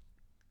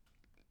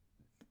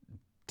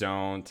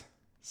 Don't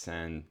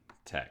send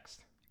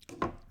text.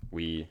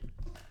 We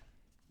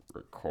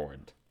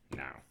record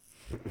now.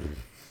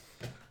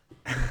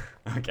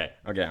 Okay,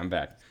 I'm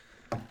back.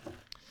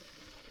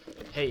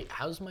 Hey,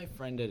 how's my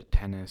friend at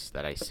tennis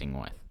that I sing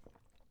with?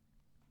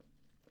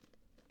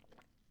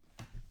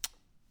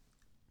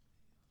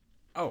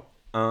 Oh,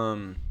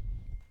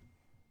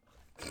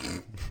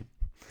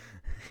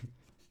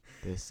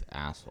 This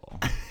asshole.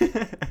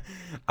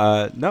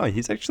 no,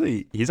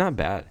 he's not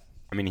bad.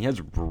 I mean, he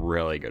has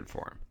really good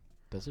form.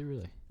 Does he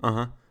really?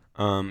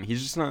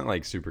 He's just not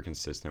like super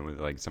consistent with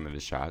like some of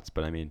his shots,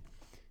 but I mean,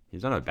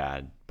 he's not a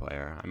bad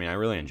player. I mean, I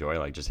really enjoy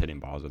like just hitting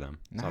balls with him.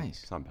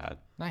 It's not bad.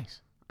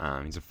 Nice.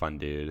 He's a fun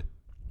dude.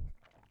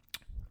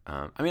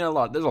 I mean,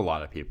 there's a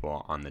lot of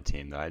people on the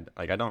team that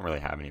I don't really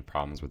have any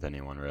problems with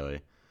anyone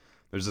really.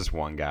 There's this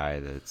one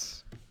guy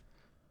that's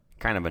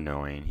kind of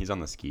annoying. He's on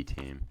the ski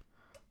team.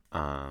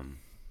 Oh.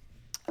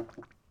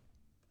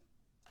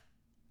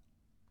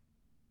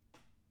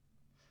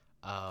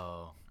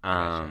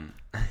 Gotcha.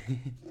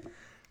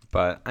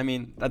 But I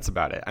mean, that's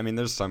about it. I mean,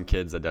 there's some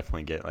kids that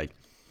definitely get like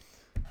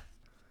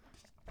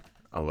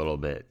a little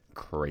bit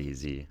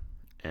crazy,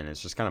 and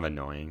it's just kind of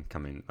annoying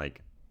coming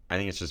like I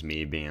think it's just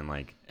me being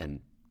like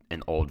an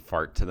old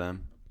fart to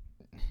them.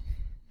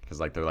 Cuz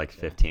like they're like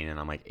 15 and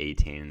I'm like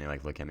 18 and they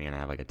like look at me and I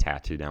have like a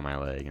tattoo down my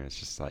leg and it's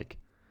just like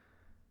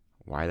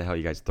why the hell are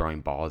you guys throwing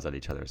balls at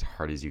each other as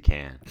hard as you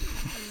can?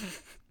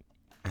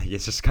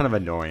 It's just kind of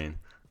annoying.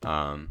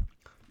 I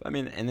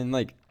mean, and then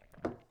like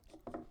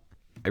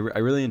I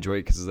really enjoy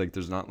it because like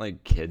there's not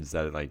like kids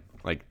that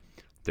like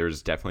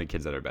there's definitely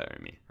kids that are better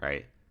than me,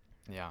 right?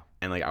 Yeah.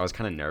 And like I was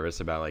kind of nervous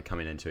about like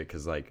coming into it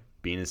because like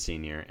being a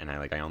senior and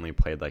I only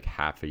played like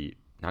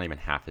not even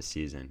half a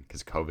season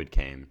because COVID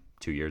came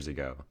 2 years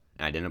ago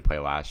and I didn't play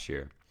last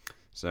year,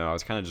 so I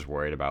was kind of just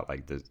worried about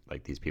like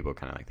these people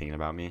kind of like thinking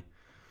about me.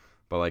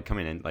 But like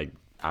coming in like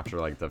after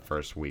like the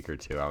first week or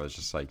two, I was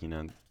just like, you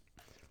know,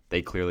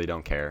 they clearly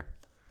don't care,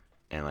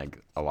 and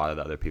like a lot of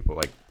the other people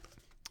like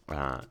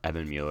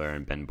Evan Mueller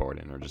and Ben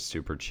Borden are just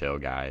super chill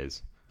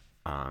guys.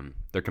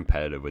 They're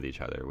competitive with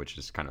each other, which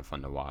is kind of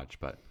fun to watch.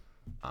 But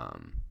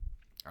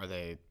are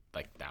they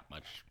like that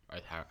much? Or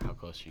how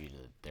close are you to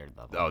their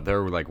level? oh,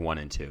 they're like 1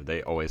 and 2.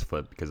 They always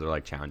flip because they're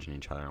like challenging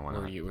each other and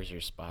whatnot. Where's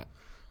your spot?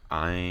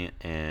 I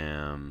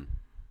am,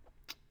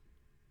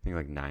 I think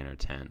like 9 or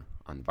 10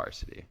 on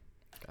varsity.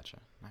 Gotcha.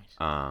 Nice.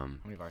 How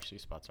many varsity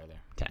spots are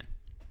there? 10.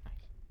 Nice.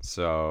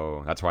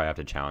 So that's why I have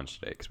to challenge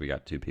today because we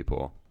got 2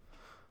 people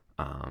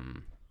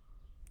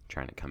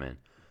trying to come in.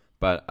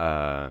 But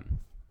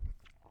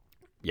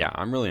yeah,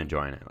 I'm really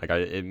enjoying it. Like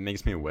it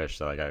makes me wish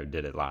that like I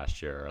did it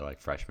last year or like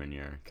freshman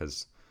year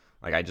because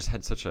like I just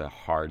had such a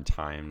hard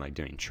time like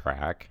doing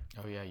track.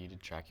 Oh yeah, you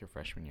did track your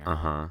freshman year.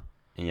 And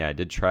yeah, I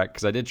did track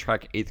because I did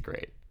track 8th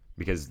grade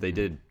because they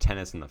did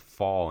tennis in the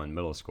fall in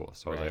middle school.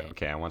 So I was like,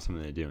 okay, I want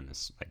something to do in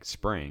this like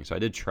spring. So I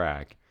did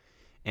track,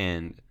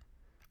 and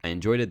I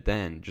enjoyed it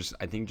then.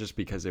 I think just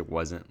because it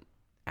wasn't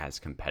as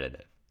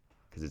competitive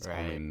because it's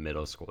only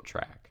middle school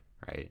track,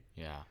 right?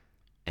 Yeah.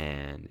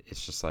 And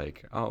it's just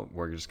like, oh,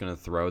 we're just gonna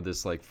throw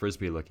this like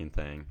frisbee looking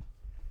thing.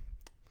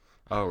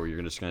 Oh,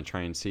 you're just gonna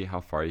try and see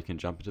how far you can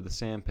jump into the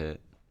sand pit.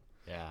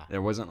 Yeah.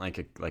 There wasn't like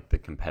the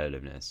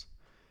competitiveness,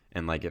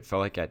 and like it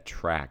felt like at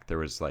track there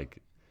was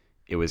like,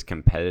 it was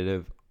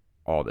competitive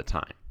all the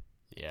time.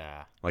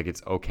 Yeah. Like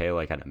it's okay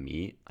like at a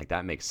meet, like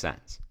that makes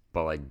sense.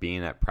 But like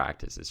being at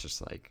practice, it's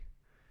just like,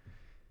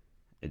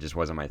 it just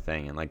wasn't my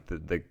thing. And like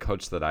the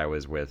coach that I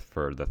was with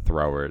for the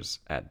throwers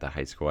at the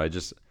high school,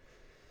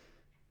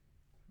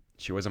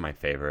 she wasn't my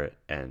favorite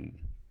and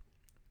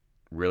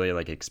really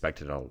like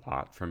expected a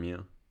lot from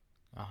you.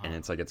 And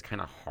it's like it's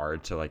kind of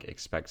hard to like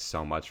expect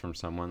so much from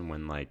someone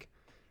when like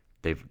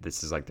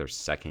this is like their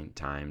second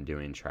time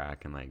doing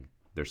track and like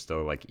they're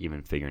still like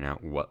even figuring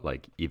out what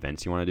like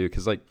events you want to do,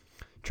 because like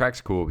track's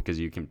cool because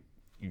you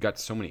got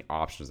so many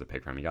options to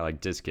pick from. You got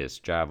like discus,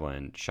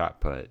 javelin, shot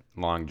put,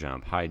 long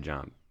jump, high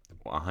jump,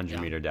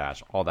 100-meter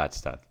dash, all that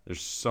stuff.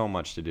 There's so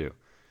much to do.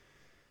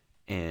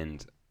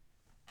 And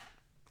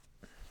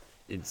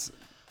it's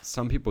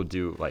some people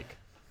do like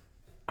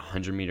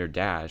 100-meter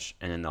dash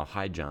and then they'll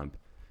high jump,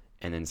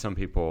 and then some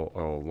people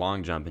will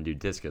long jump and do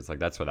discus. Like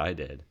that's what I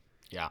did.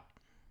 Yeah.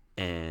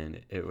 And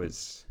it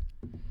was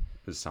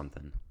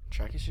something.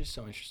 Track is just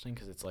so interesting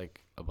because it's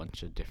like a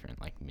bunch of different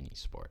like mini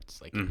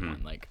sports like in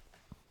one. Like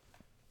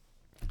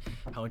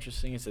how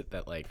interesting is it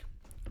that like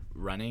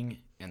running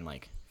and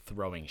like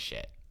throwing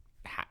shit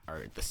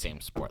are the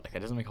same sport? Like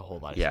that doesn't make a whole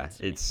lot of sense.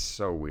 Yeah, it's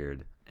so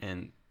weird.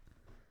 And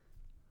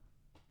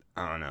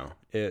I don't know.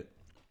 The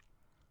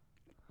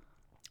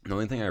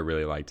only thing I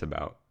really liked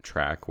about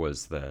track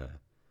was the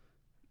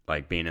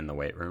like being in the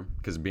weight room,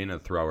 because being a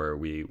thrower,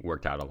 we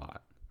worked out a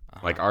lot.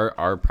 Like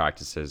our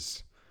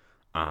practices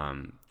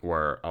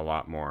were a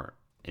lot more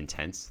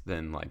intense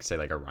than like say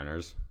like a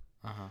runner's.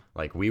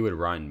 Like we would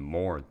run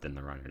more than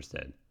the runners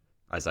did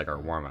as like our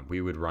warm up. We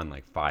would run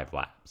like 5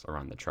 laps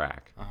around the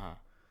track,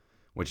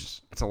 which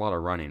is it's a lot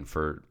of running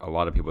for a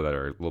lot of people that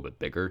are a little bit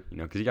bigger, you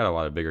know, because you got a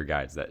lot of bigger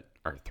guys that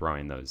are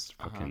throwing those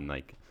fucking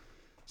like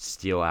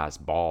steel ass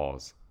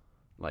balls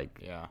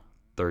like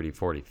 30,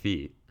 40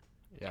 feet.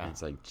 Yeah, and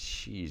it's like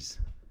jeez.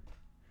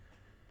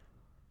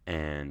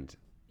 And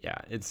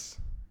yeah,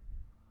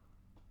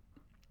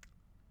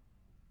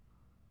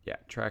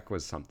 track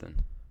was something.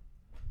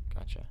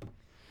 Gotcha.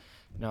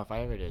 No, if I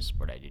ever did a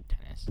sport, I'd do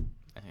tennis.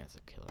 I think that's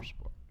a killer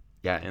sport.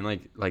 Yeah, and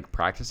like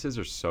practices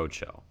are so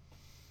chill.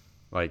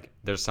 Like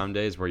there's some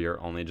days where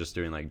you're only just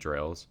doing like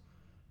drills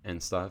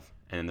and stuff,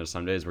 and there's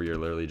some days where you're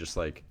literally just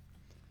like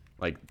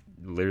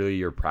literally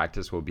your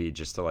practice will be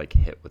just to like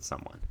hit with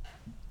someone.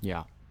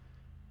 Yeah.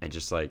 And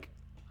just like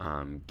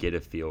get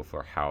a feel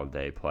for how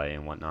they play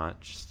and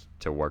whatnot, just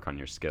to work on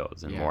your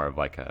skills and more of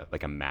like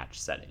a match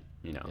setting,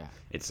 you know.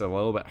 It's a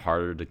little bit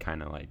harder to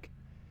kind of like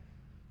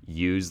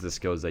use the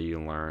skills that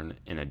you learn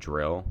in a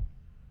drill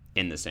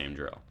in the same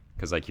drill,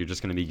 because like you're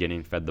just going to be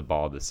getting fed the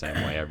ball the same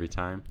way every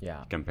time.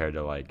 Compared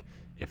to like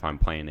if I'm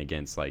playing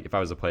against, like if I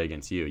was to play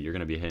against you, you're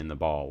going to be hitting the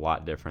ball a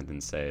lot different than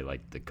say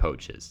like the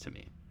coach is to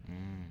me.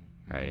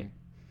 Right.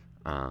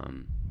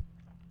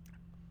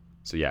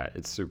 So yeah,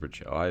 it's super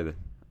chill. I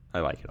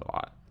like it a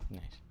lot.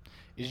 Nice.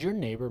 Is your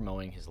neighbor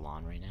mowing his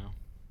lawn right now?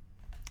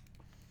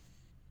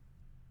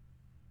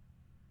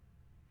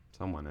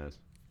 Someone is.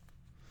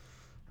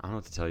 I don't know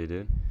what to tell you,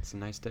 dude. It's a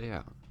nice day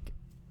out.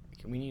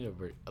 We need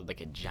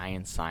a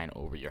giant sign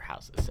over your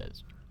house that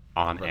says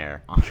on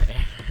air. On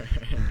air.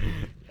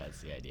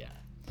 That's the idea.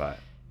 But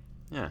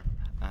yeah.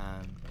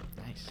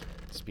 Nice.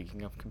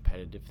 Speaking of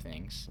competitive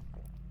things,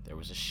 there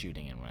was a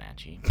shooting in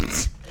Wenatchee.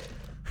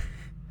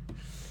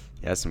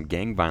 Yeah, some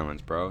gang violence,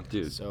 bro,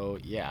 dude. So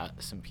yeah,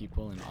 some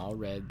people in all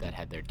red that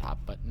had their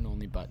top button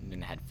only buttoned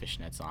and had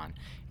fishnets on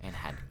and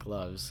had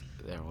gloves.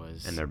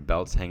 And their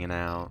belts hanging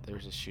out. There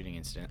was a shooting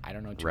incident. I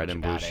don't know too red much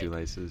and about blue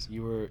shoelaces.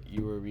 You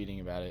were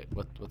reading about it.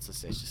 What's the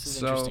stage? This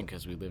is interesting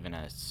because we live in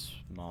a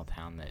small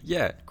town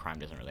that crime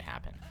doesn't really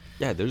happen.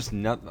 Yeah, there's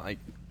not like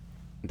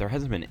there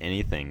hasn't been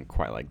anything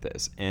quite like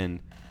this, and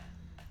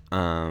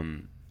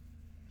I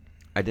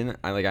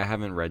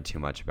haven't read too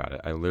much about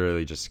it. I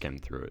literally just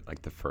skimmed through it,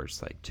 like the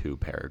first like 2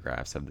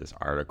 paragraphs of this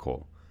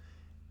article,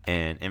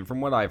 and from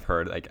what I've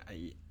heard, like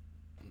it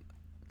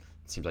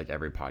seems like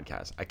every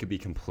podcast I could be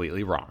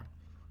completely wrong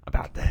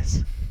about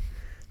this.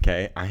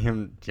 Okay,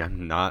 I'm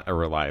not a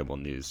reliable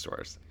news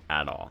source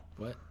at all.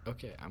 What?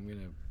 Okay, I'm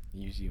gonna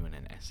use you in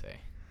an essay.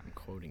 I'm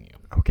quoting you.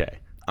 Okay.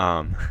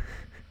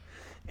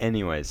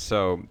 Anyways,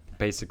 so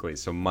basically,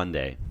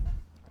 Monday,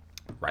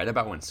 right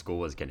about when school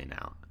was getting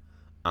out,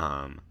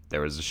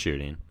 there was a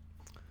shooting,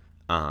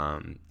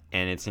 and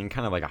it's in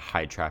kind of like a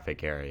high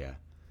traffic area,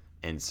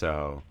 and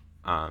so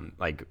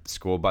like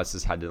school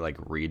buses had to like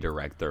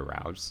redirect their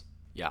routes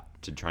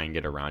to try and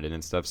get around it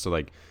and stuff. So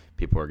like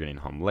people were getting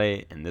home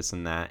late and this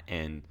and that.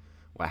 And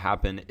what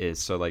happened is,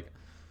 so like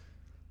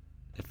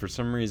if for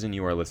some reason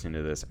you are listening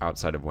to this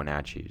outside of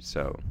Wenatchee,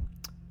 so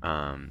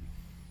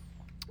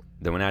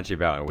the Wenatchee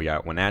Valley, we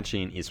got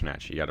Wenatchee and East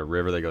Wenatchee. You got a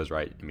river that goes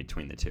right in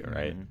between the two,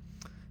 right?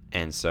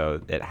 And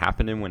so it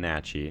happened in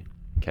Wenatchee,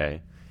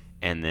 okay?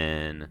 And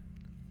then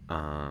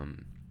I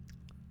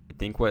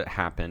think what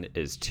happened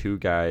is 2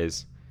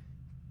 guys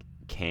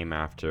came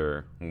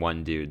after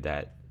one dude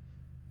that...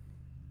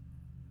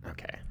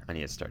 Okay, I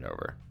need to start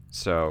over.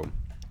 So,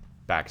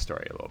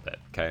 backstory a little bit,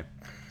 okay?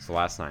 So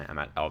last night I'm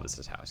at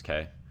Elvis's house,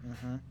 okay?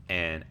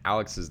 And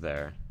Alex is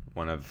there,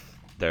 one of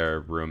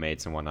their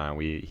roommates and whatnot.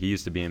 He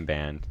used to be in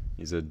band.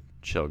 He's a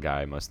chill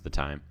guy most of the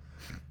time.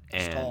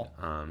 And tall.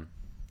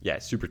 Yeah,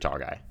 super tall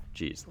guy.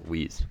 Jeez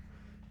Louise.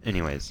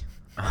 Anyways,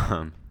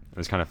 it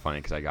was kind of funny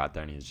because I got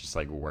there and he was just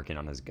like working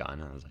on his gun.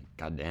 And I was like,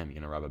 God damn, you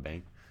gonna rob a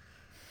bank?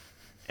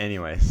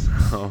 Anyways,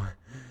 so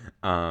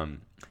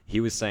he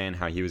was saying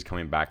how he was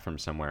coming back from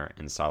somewhere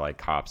and saw like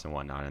cops and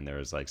whatnot, and there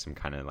was like some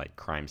kind of like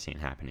crime scene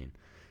happening.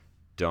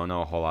 Don't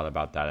know a whole lot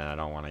about that, and I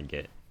don't want to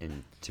get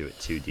into it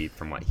too deep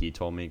from what he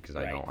told me because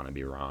I don't want to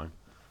be wrong.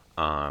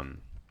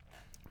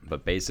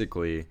 But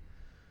basically,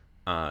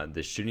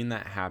 the shooting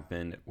that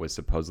happened was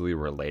supposedly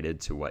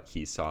related to what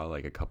he saw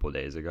like a couple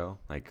days ago,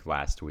 like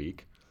last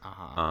week.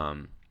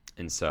 And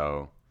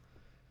so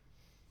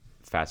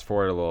fast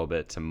forward a little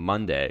bit to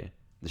Monday.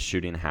 The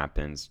shooting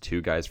happens.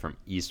 2 guys from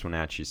East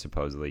Wenatchee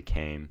supposedly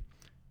came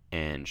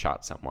and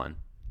shot someone.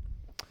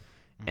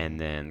 And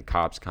then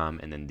cops come,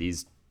 and then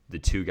the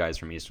 2 guys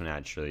from East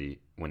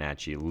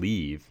Wenatchee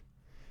leave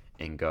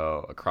and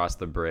go across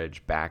the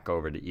bridge back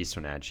over to East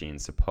Wenatchee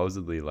and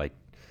supposedly like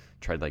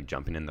tried like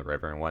jumping in the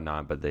river and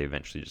whatnot, but they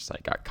eventually just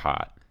like got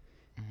caught.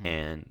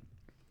 And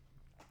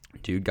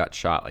dude got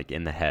shot like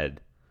in the head,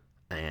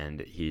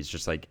 and he's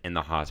just like in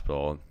the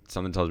hospital.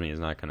 Something tells me he's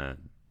not gonna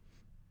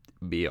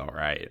be all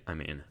right. I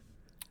mean,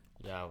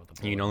 yeah, with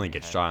the you can only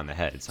get shot in the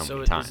head so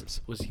many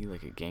times. Was he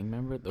like a gang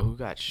member? Who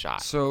got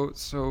shot? So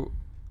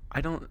I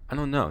don't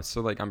know.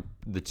 So like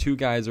the 2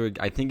 guys are,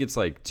 I think it's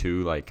like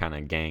 2 like kind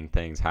of gang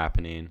things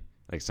happening,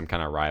 like some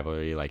kind of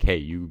rivalry, like, hey,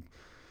 you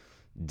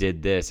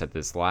did this at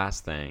this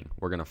last thing,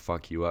 we're gonna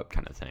fuck you up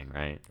kind of thing,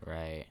 right?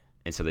 Right.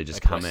 And so they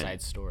just like come West in.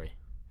 Side Story.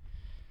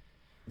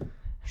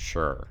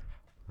 Sure.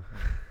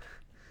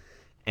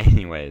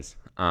 Anyways,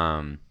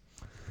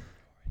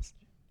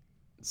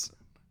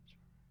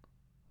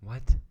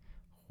 what?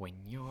 When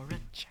you're a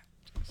child.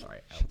 Sorry.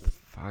 Shut the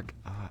fuck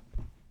up.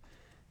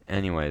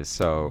 Anyways,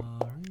 so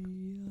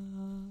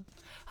Maria,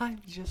 I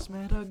just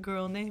met a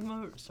girl named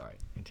Maria. Sorry,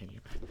 continue.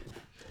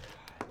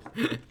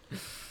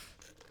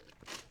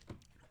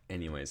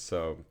 anyways,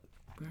 so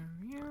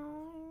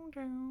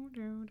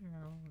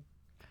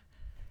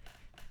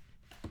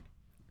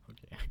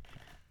Okay.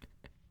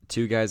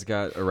 2 guys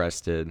got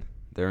arrested.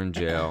 They're in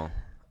jail.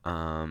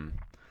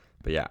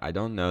 But yeah, I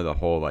don't know the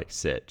whole like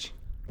sitch.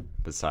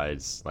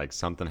 Besides, like,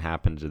 something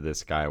happened to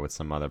this guy with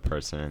some other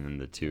person, and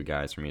the 2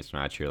 guys from East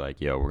Wenatchee are like,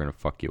 yo, we're gonna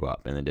fuck you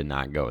up, and it did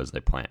not go as they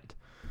planned.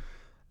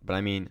 But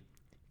I mean,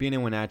 being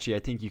in Wenatchee, I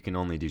think you can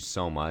only do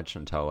so much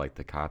until like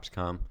the cops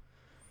come.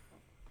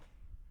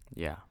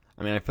 Yeah.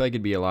 I mean, I feel like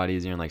it'd be a lot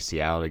easier in like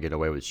Seattle to get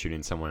away with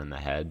shooting someone in the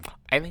head.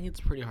 I think it's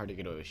pretty hard to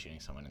get away with shooting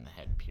someone in the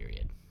head,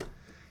 period.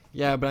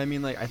 Yeah, but I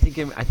mean, like, I think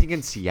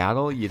in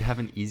Seattle you'd have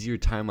an easier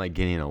time like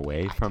getting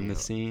away from the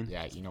scene.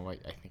 Yeah, you know what?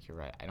 I think you're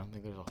right. I don't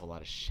think there's a whole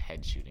lot of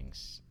head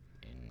shootings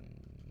in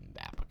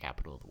the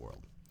capital of the world.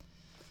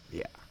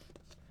 Yeah.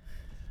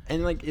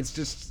 And like it's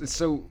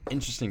so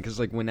interesting because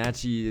like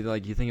Wenatchee,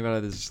 like you think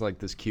about it as just like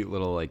this cute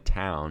little like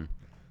town.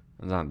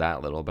 It's not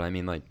that little, but I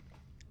mean like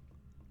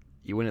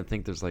you wouldn't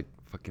think there's like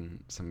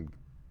fucking some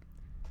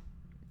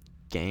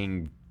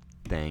gang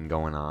thing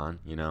going on,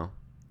 you know?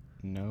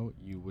 No,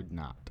 you would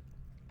not.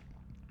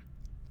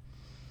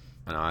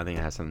 I know. I think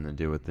it has something to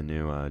do with the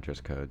new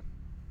dress code,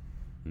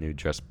 new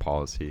dress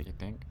policy. You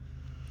think?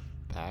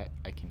 That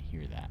I can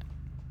hear that.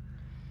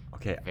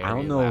 Okay, Very I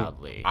don't know.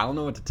 loudly. I don't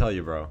know what to tell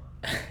you, bro.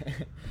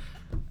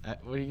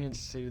 What are you gonna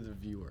say to the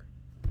viewer?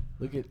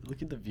 Look at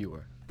the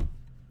viewer.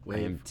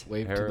 am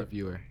Wave to the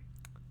viewer.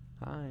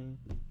 Hi.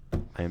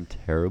 I am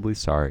terribly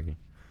sorry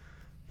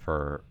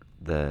for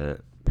the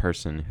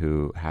person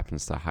who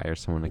happens to hire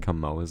someone to come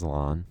mow his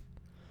lawn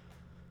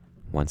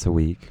once a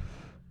week.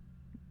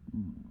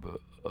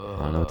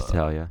 I don't know what to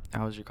tell you.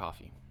 How was your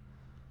coffee?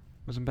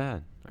 Wasn't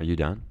bad. Are you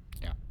done?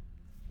 Yeah.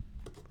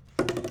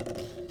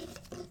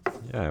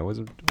 Yeah, it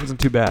wasn't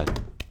too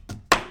bad.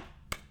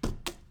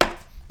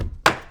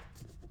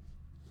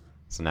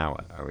 So now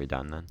what? Are we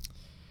done then?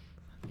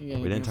 Yeah,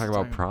 We didn't talk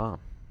about prom.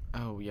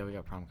 Oh yeah, we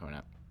got prom coming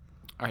up.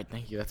 All right,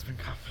 thank you. That's been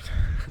coffee.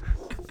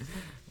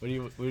 What do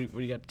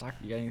you got to talk?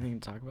 You got anything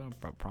to talk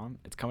about prom?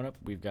 It's coming up.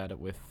 We've got it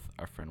with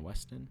our friend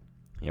Weston.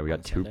 Yeah, we got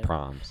on 2 Sunday.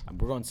 proms.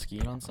 We're going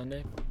skiing on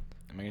Sunday.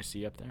 Am I gonna see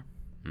you up there?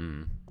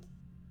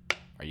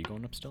 Are you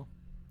going up still?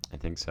 I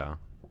think so.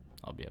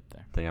 I'll be up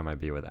there. I think I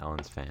might be with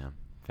Ellen's fam.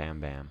 Fam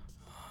bam.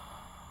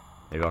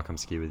 Maybe I'll come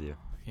ski with you.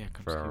 Yeah,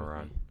 come for ski a with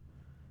run. me.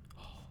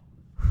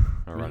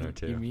 A Really? run or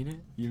 2. You mean it?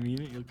 You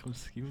mean it? You'll come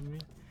ski with me?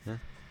 Yeah,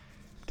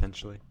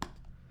 potentially.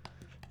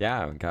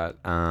 Yeah, we got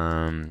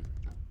I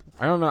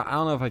don't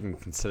know if I can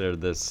consider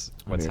this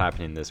what's Okay.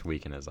 happening this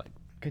weekend as like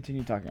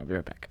Continue talking. I'll be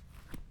right back.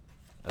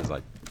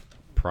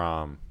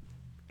 prom,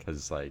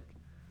 because like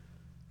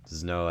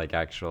there's no like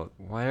actual.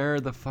 Where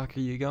the fuck are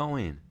you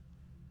going?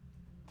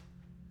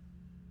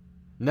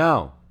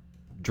 No,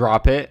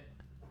 drop it.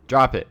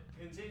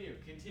 Continue.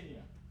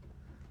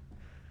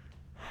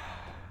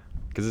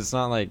 Because it's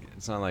not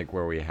like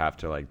where we have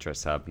to like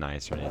dress up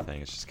nice or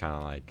anything. It's just kind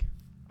of like,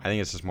 I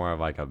think it's just more of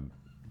like a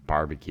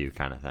barbecue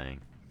kind of thing,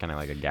 kind of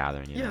like a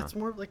gathering. You know? It's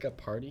more of like a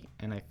party,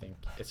 and I think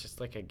it's just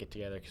like a get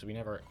together because we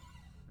never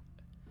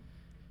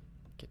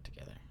get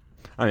together.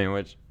 I mean,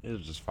 which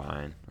is just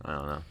fine. I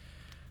don't know,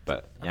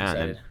 but I'm yeah,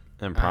 excited.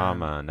 and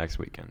prom next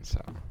weekend.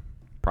 So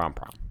prom.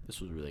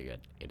 This was really good.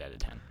 8 out of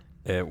 10.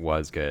 It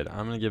was good.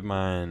 I'm gonna give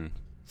mine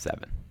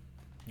 7.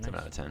 Nice. 7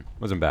 out of 10.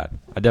 Wasn't bad.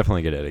 I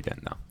definitely get it again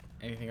though.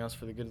 Anything else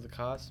for the good of the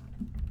cause?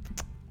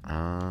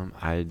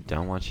 I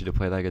don't want you to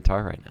play that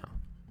guitar right now.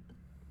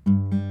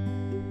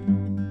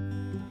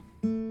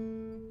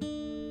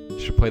 You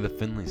should play the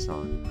Finley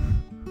song.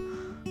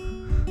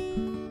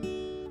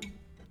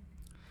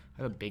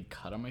 I have a big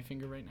cut on my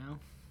finger right now,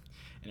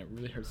 and it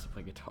really hurts to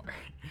play guitar.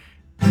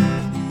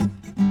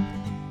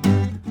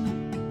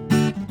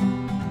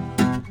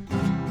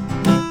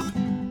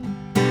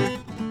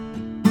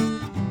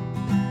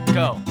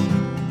 go.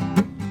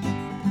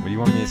 What do you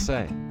want me to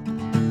say?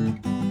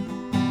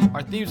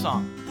 Our theme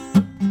song.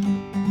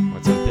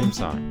 What's our theme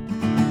song?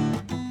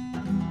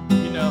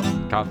 You know.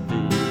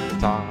 Coffee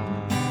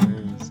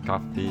talks,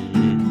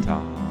 coffee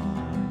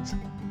talks,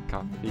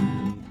 coffee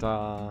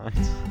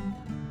talks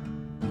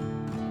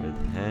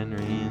with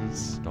Henry and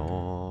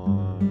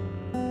Storm.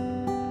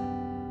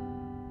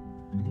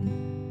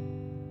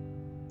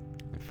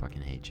 I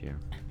fucking hate you.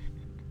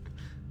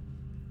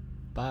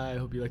 Bye. I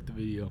hope you liked the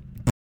video.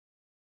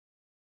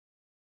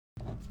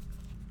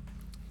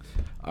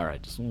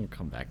 Alright, just want to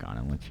come back on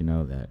and let you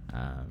know that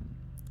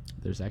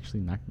there's actually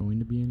not going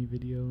to be any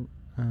video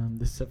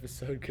this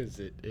episode because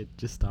it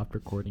just stopped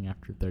recording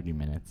after 30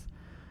 minutes.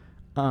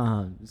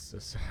 So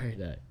sorry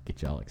to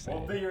get y'all excited.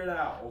 We'll figure it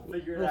out. We'll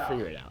figure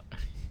it out.